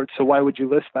the award, so why would you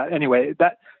list that?" Anyway,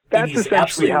 that's essentially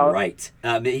absolutely how. Right.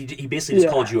 He basically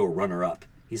just called you a runner-up.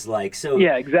 He's like, so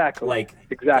yeah, exactly,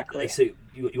 exactly. So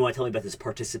you want to tell me about this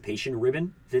participation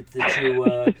ribbon that you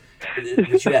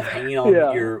have hanging on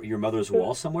your mother's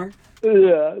wall somewhere?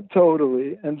 Yeah,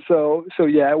 totally. And so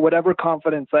yeah, whatever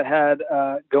confidence I had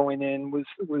going in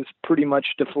was pretty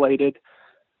much deflated.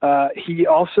 He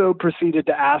also proceeded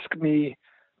to ask me,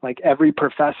 like every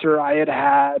professor I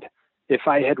had, if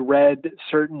I had read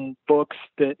certain books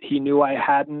that he knew I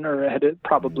hadn't, or had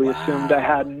probably assumed I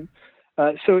hadn't.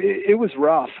 So it was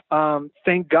rough.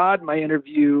 Thank God my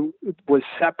interview was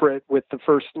separate with the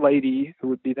first lady, who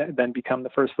would be then become the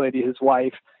first lady, his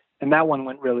wife, and that one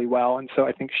went really well. And so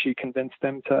I think she convinced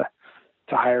them to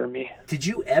hire me. Did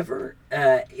you ever,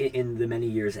 in the many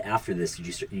years after this,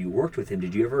 you worked with him?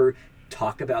 Did you ever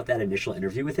talk about that initial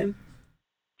interview with him?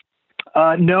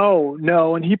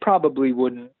 No, and he probably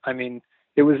wouldn't. I mean,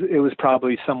 it was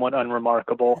probably somewhat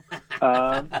unremarkable.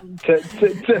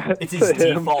 It's his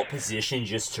default position,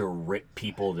 just to rip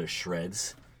people to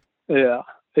shreds. Yeah,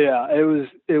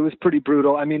 it was pretty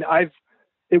brutal. I mean,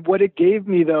 what it gave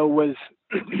me though was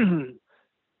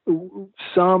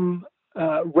some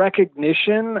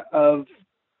recognition of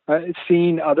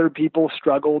seeing other people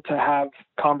struggle to have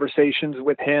conversations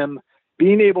with him,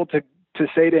 being able to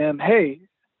say to him, "Hey,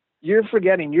 you're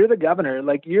forgetting, you're the governor.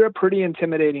 Like, you're a pretty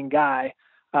intimidating guy,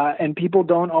 and people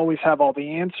don't always have all the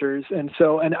answers." And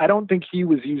I don't think he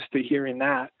was used to hearing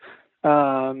that,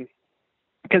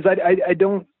 because I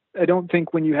don't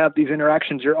think when you have these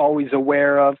interactions, you're always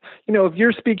aware of, if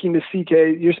you're speaking to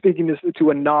CK, you're speaking to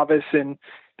a novice and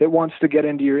that wants to get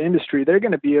into your industry, they're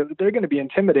going to be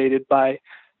intimidated by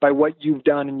what you've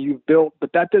done and you've built,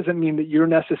 but that doesn't mean that you're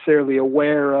necessarily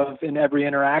aware of, in every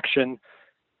interaction,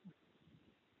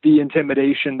 the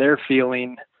intimidation they're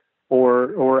feeling,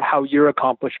 or how your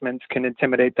accomplishments can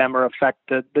intimidate them or affect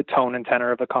the tone and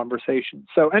tenor of a conversation.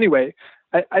 So anyway,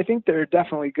 I think there are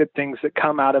definitely good things that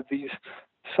come out of these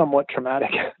somewhat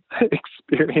traumatic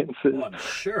experiences. Well, I'm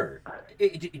sure.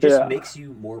 It just makes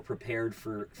you more prepared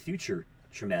for future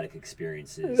traumatic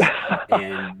experiences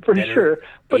and for better sure,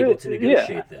 able to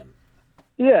negotiate them.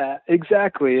 Yeah,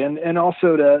 exactly. And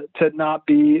also to not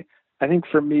be, I think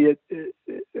for me,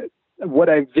 what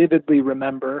I vividly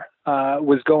remember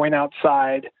was going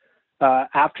outside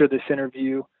after this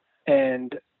interview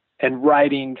and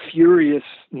writing furious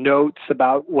notes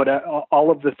about all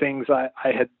of the things I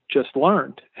had just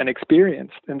learned and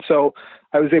experienced. And so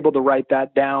I was able to write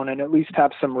that down and at least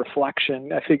have some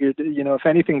reflection. I figured, if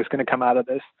anything is going to come out of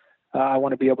this, I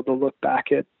want to be able to look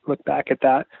back at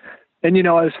that. And,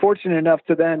 I was fortunate enough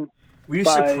to then. Were you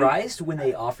surprised when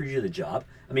they offered you the job?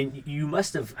 I mean, you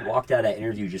must have walked out of that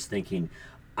interview just thinking,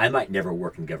 I might never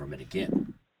work in government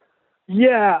again.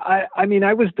 Yeah, I mean,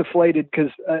 I was deflated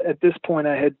because at this point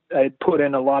I had put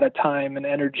in a lot of time and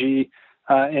energy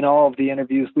in all of the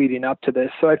interviews leading up to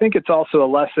this. So I think it's also a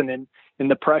lesson in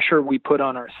the pressure we put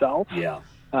on ourselves. Yeah.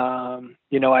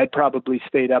 I'd probably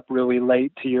stayed up really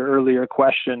late, to your earlier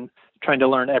question, trying to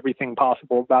learn everything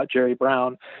possible about Jerry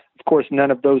Brown. Of course,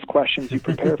 none of those questions you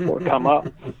prepare for come up.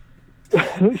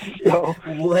 So,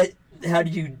 how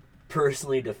do you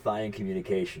personally define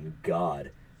communication?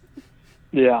 God.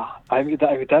 Yeah,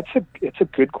 it's a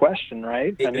good question,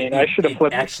 right? I should have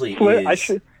flipped. Actually is. I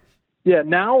should. Yeah,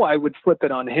 now I would flip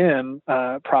it on him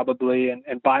probably,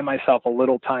 and buy myself a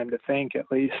little time to think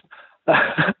at least.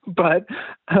 But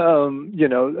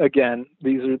again,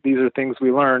 these are things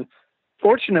we learn.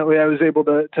 Fortunately, I was able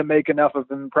to make enough of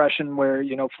an impression where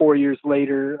 4 years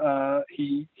later,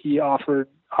 he offered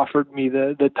me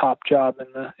the top job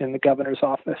in the governor's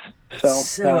office.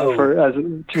 So for as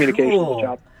a communications cool.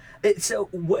 job. So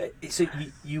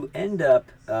you end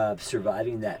up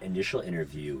surviving that initial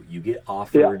interview. You get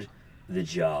offered the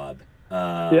job,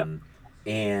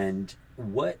 and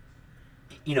what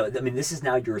this is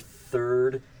now your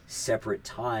third separate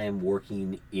time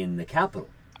working in the Capitol.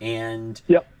 And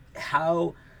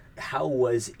how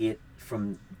was it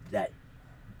from that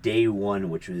day one,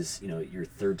 which was your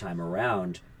third time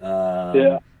around?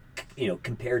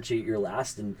 Compared to your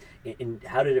last, and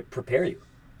how did it prepare you?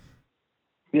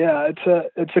 Yeah,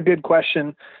 it's a good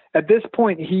question. At this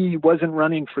point, he wasn't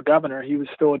running for governor; he was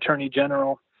still attorney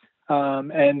general,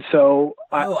 and so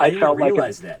I didn't felt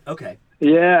realize that. Okay.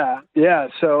 Yeah.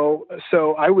 So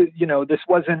I would, it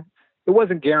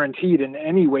wasn't guaranteed in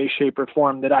any way, shape, or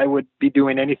form that I would be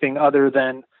doing anything other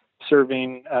than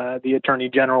serving the Attorney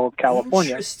General of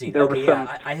California. Interesting.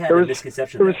 I had a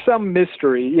misconception. There was some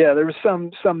mystery. Yeah, there was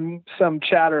some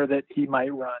chatter that he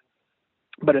might run,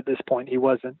 but at this point he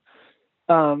wasn't.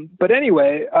 But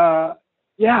anyway, I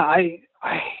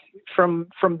from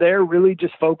there really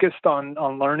just focused on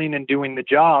learning and doing the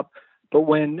job. But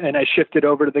and I shifted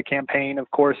over to the campaign, of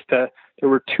course, there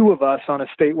were two of us on a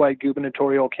statewide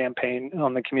gubernatorial campaign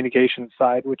on the communications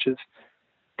side, which is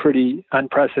pretty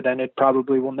unprecedented,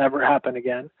 probably will never happen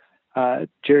again.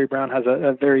 Jerry Brown has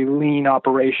a very lean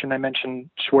operation. I mentioned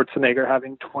Schwarzenegger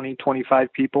having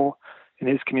 25 people in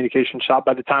his communication shop.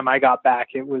 By the time I got back,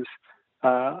 it was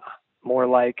more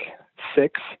like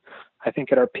 6. I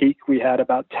think at our peak, we had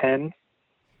about 10.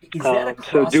 Is that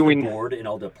across the board in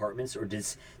all departments, or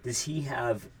does he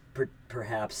have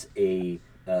perhaps a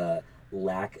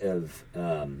lack of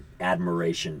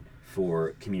admiration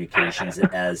for communications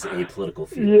as a political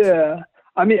field? Yeah.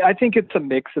 I think it's a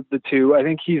mix of the two. I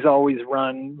think he's always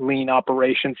run lean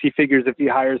operations. He figures if he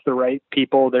hires the right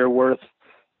people, they're worth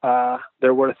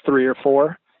 3 or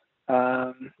 4.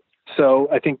 So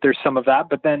I think there's some of that.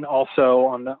 But then also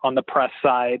on the press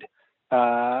side,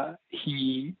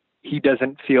 he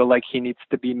doesn't feel like he needs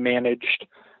to be managed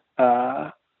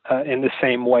in the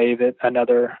same way that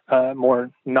another more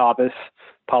novice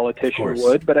politician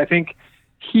would. But I think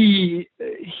he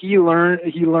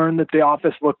learned that the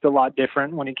office looked a lot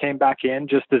different when he came back in,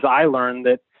 just as I learned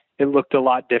that it looked a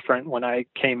lot different when I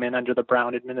came in under the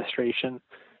Brown administration.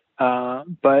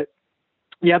 But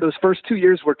yeah, those first 2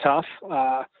 years were tough.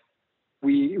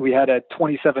 We had a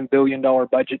 $27 billion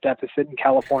budget deficit in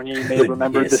California. You may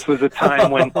remember this was a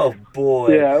time when,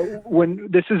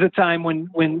 this is a time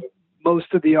when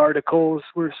most of the articles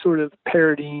were sort of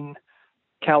parodying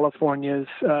California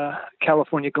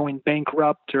going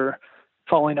bankrupt or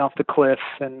falling off the cliff,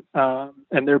 and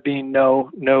there being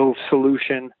no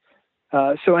solution.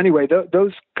 So anyway,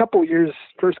 those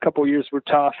first couple years were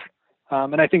tough,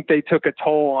 and I think they took a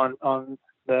toll on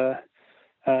the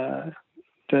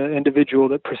individual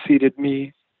that preceded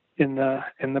me in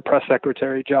the press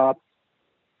secretary job.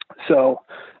 So,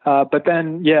 but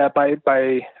then,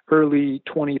 by early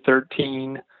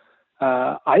 2013,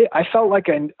 I felt like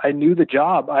I knew the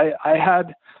job. I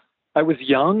was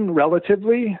young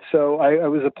relatively, so I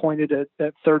was appointed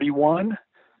at 31.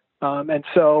 And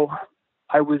so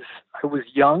I was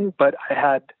young, but I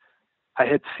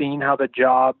had seen how the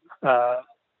job,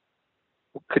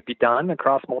 could be done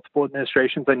across multiple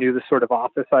administrations. I knew the sort of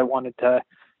office I wanted to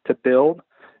build.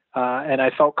 And I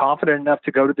felt confident enough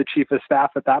to go to the chief of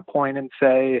staff at that point and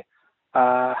say,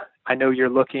 I know you're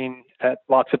looking at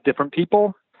lots of different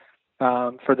people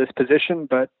for this position,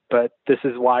 but this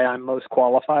is why I'm most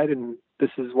qualified, and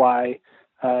this is why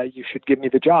you should give me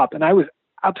the job. And I was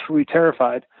absolutely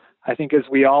terrified, I think, as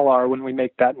we all are when we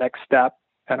make that next step.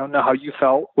 I don't know how you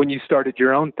felt when you started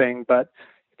your own thing, but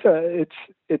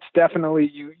it's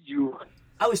definitely you.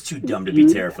 I was too dumb to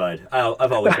be terrified.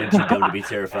 I've always been too dumb to be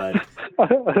terrified.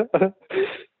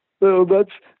 So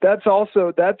that's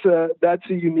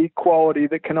a unique quality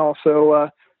that can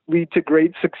also lead to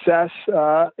great success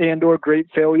and or great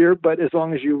failure. But as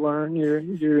long as you learn,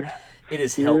 you're it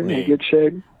has helped me in good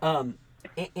shape.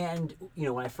 And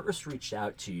when I first reached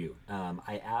out to you,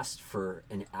 I asked for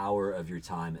an hour of your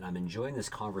time, and I'm enjoying this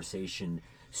conversation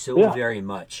so very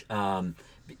much.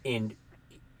 And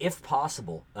if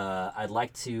possible, I'd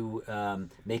like to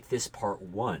make this part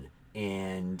one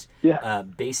and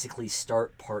basically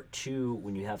start part two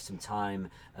when you have some time,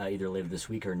 either later this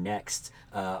week or next.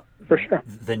 For sure.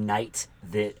 The night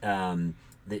that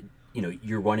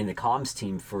you're running the comms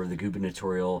team for the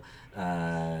gubernatorial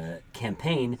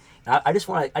campaign. I just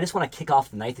want to kick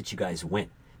off the night that you guys win,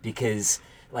 because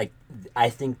I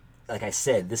think, like I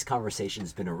said, this conversation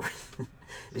has been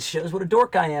this shows what a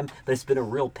dork I am, but it's been a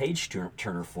real page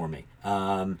turner for me.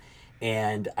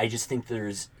 And I just think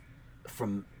there's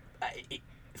from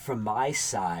my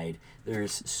side,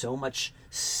 there's so much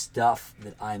stuff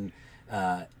that I'm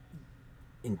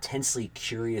intensely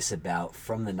curious about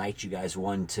from the night you guys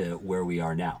won to where we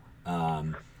are now.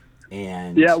 And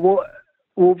well,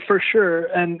 for sure.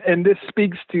 And this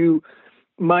speaks to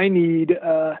my need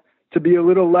to be a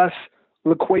little less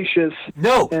loquacious and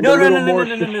a little more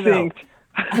succinct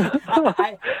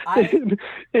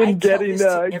in getting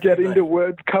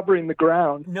to covering the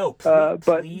ground. No,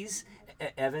 please,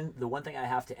 Evan, the one thing I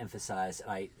have to emphasize, and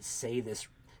I say this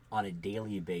on a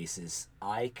daily basis,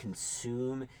 I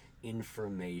consume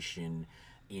information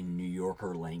in New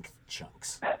Yorker length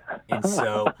chunks. And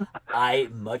so I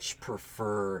much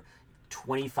prefer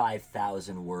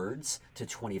 25,000 words to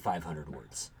 2,500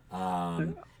 words.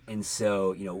 And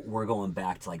so, we're going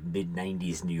back to like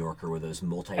mid-90s New Yorker with those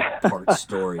multi-part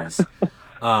stories.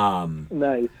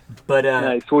 Nice. But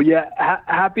nice. Well,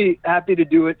 happy to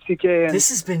do it, CK. And, this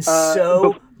has been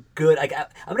so good. I'm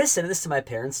going to send this to my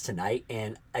parents tonight,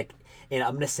 and I'm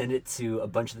going to send it to a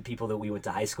bunch of the people that we went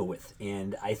to high school with.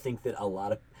 And I think that a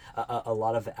lot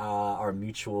of our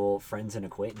mutual friends and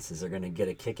acquaintances are going to get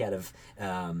a kick out of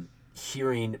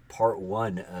hearing part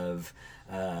one of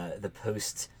the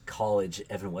post-college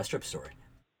Evan Westrup story.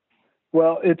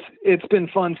 Well, it's been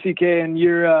fun, CK, and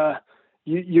you're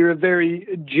a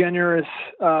very generous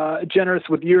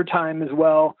with your time as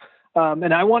well.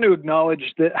 And I want to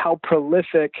acknowledge that how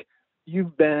prolific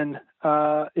you've been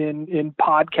in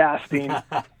podcasting,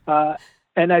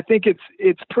 and I think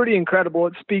it's pretty incredible.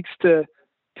 It speaks to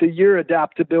your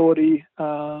adaptability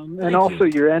and also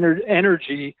your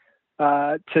energy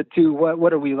to do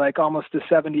what are we, like almost to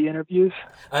 70 interviews?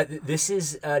 This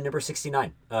is number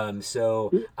 69.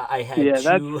 So I had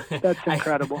two. That's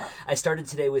incredible. I started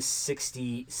today with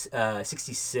 66.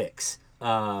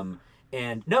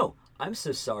 And no, I'm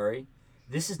so sorry.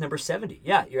 This is number 70.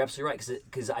 Yeah, you're absolutely right,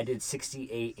 because I did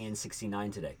 68 and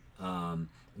 69 today.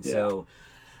 So,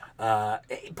 but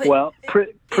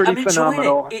pretty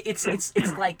phenomenal.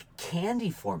 It's like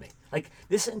candy for me. Like,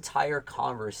 this entire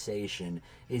conversation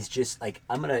is just like,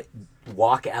 I'm going to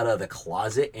walk out of the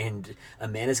closet and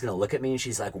Amanda's going to look at me and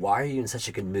she's like, why are you in such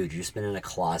a good mood? You've just been in a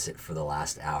closet for the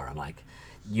last hour. I'm like,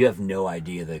 you have no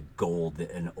idea the gold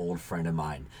that an old friend of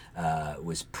mine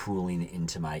was pooling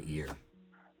into my ear.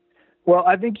 Well,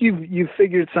 I think you've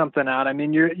figured something out. I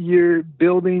mean, you're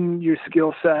building your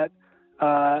skill set.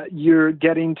 You're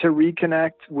getting to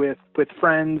reconnect with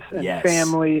friends and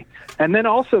family, and then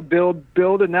also build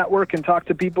a network and talk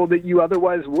to people that you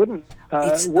otherwise wouldn't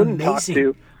amazing. Talk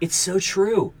to. It's so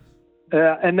true.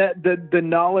 And that the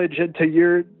knowledge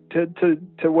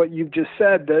to what you've just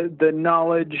said, the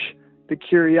knowledge, the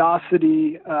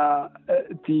curiosity,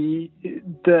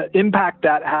 the impact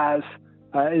that has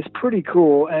is pretty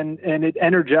cool, and it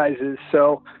energizes.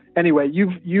 So. Anyway,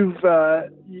 you've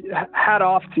hat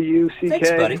off to you, CK.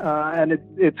 Thanks, buddy. And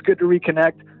it's good to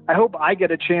reconnect. I hope I get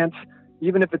a chance,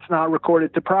 even if it's not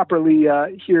recorded, to properly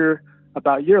hear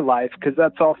about your life, because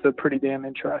that's also pretty damn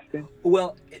interesting.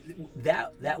 Well,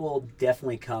 that will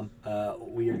definitely come.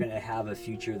 We are going to have a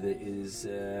future that is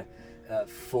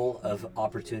full of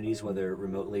opportunities, whether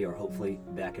remotely or hopefully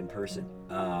back in person.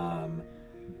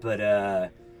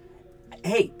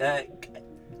 Hey.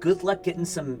 Good luck getting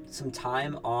some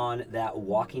time on that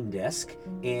walking desk,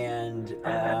 and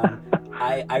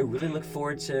I really look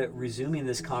forward to resuming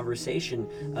this conversation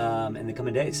in the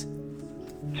coming days.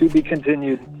 To be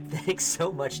continued. Thanks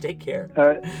so much. Take care. All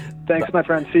right. Thanks, my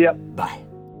friend. See ya. Bye.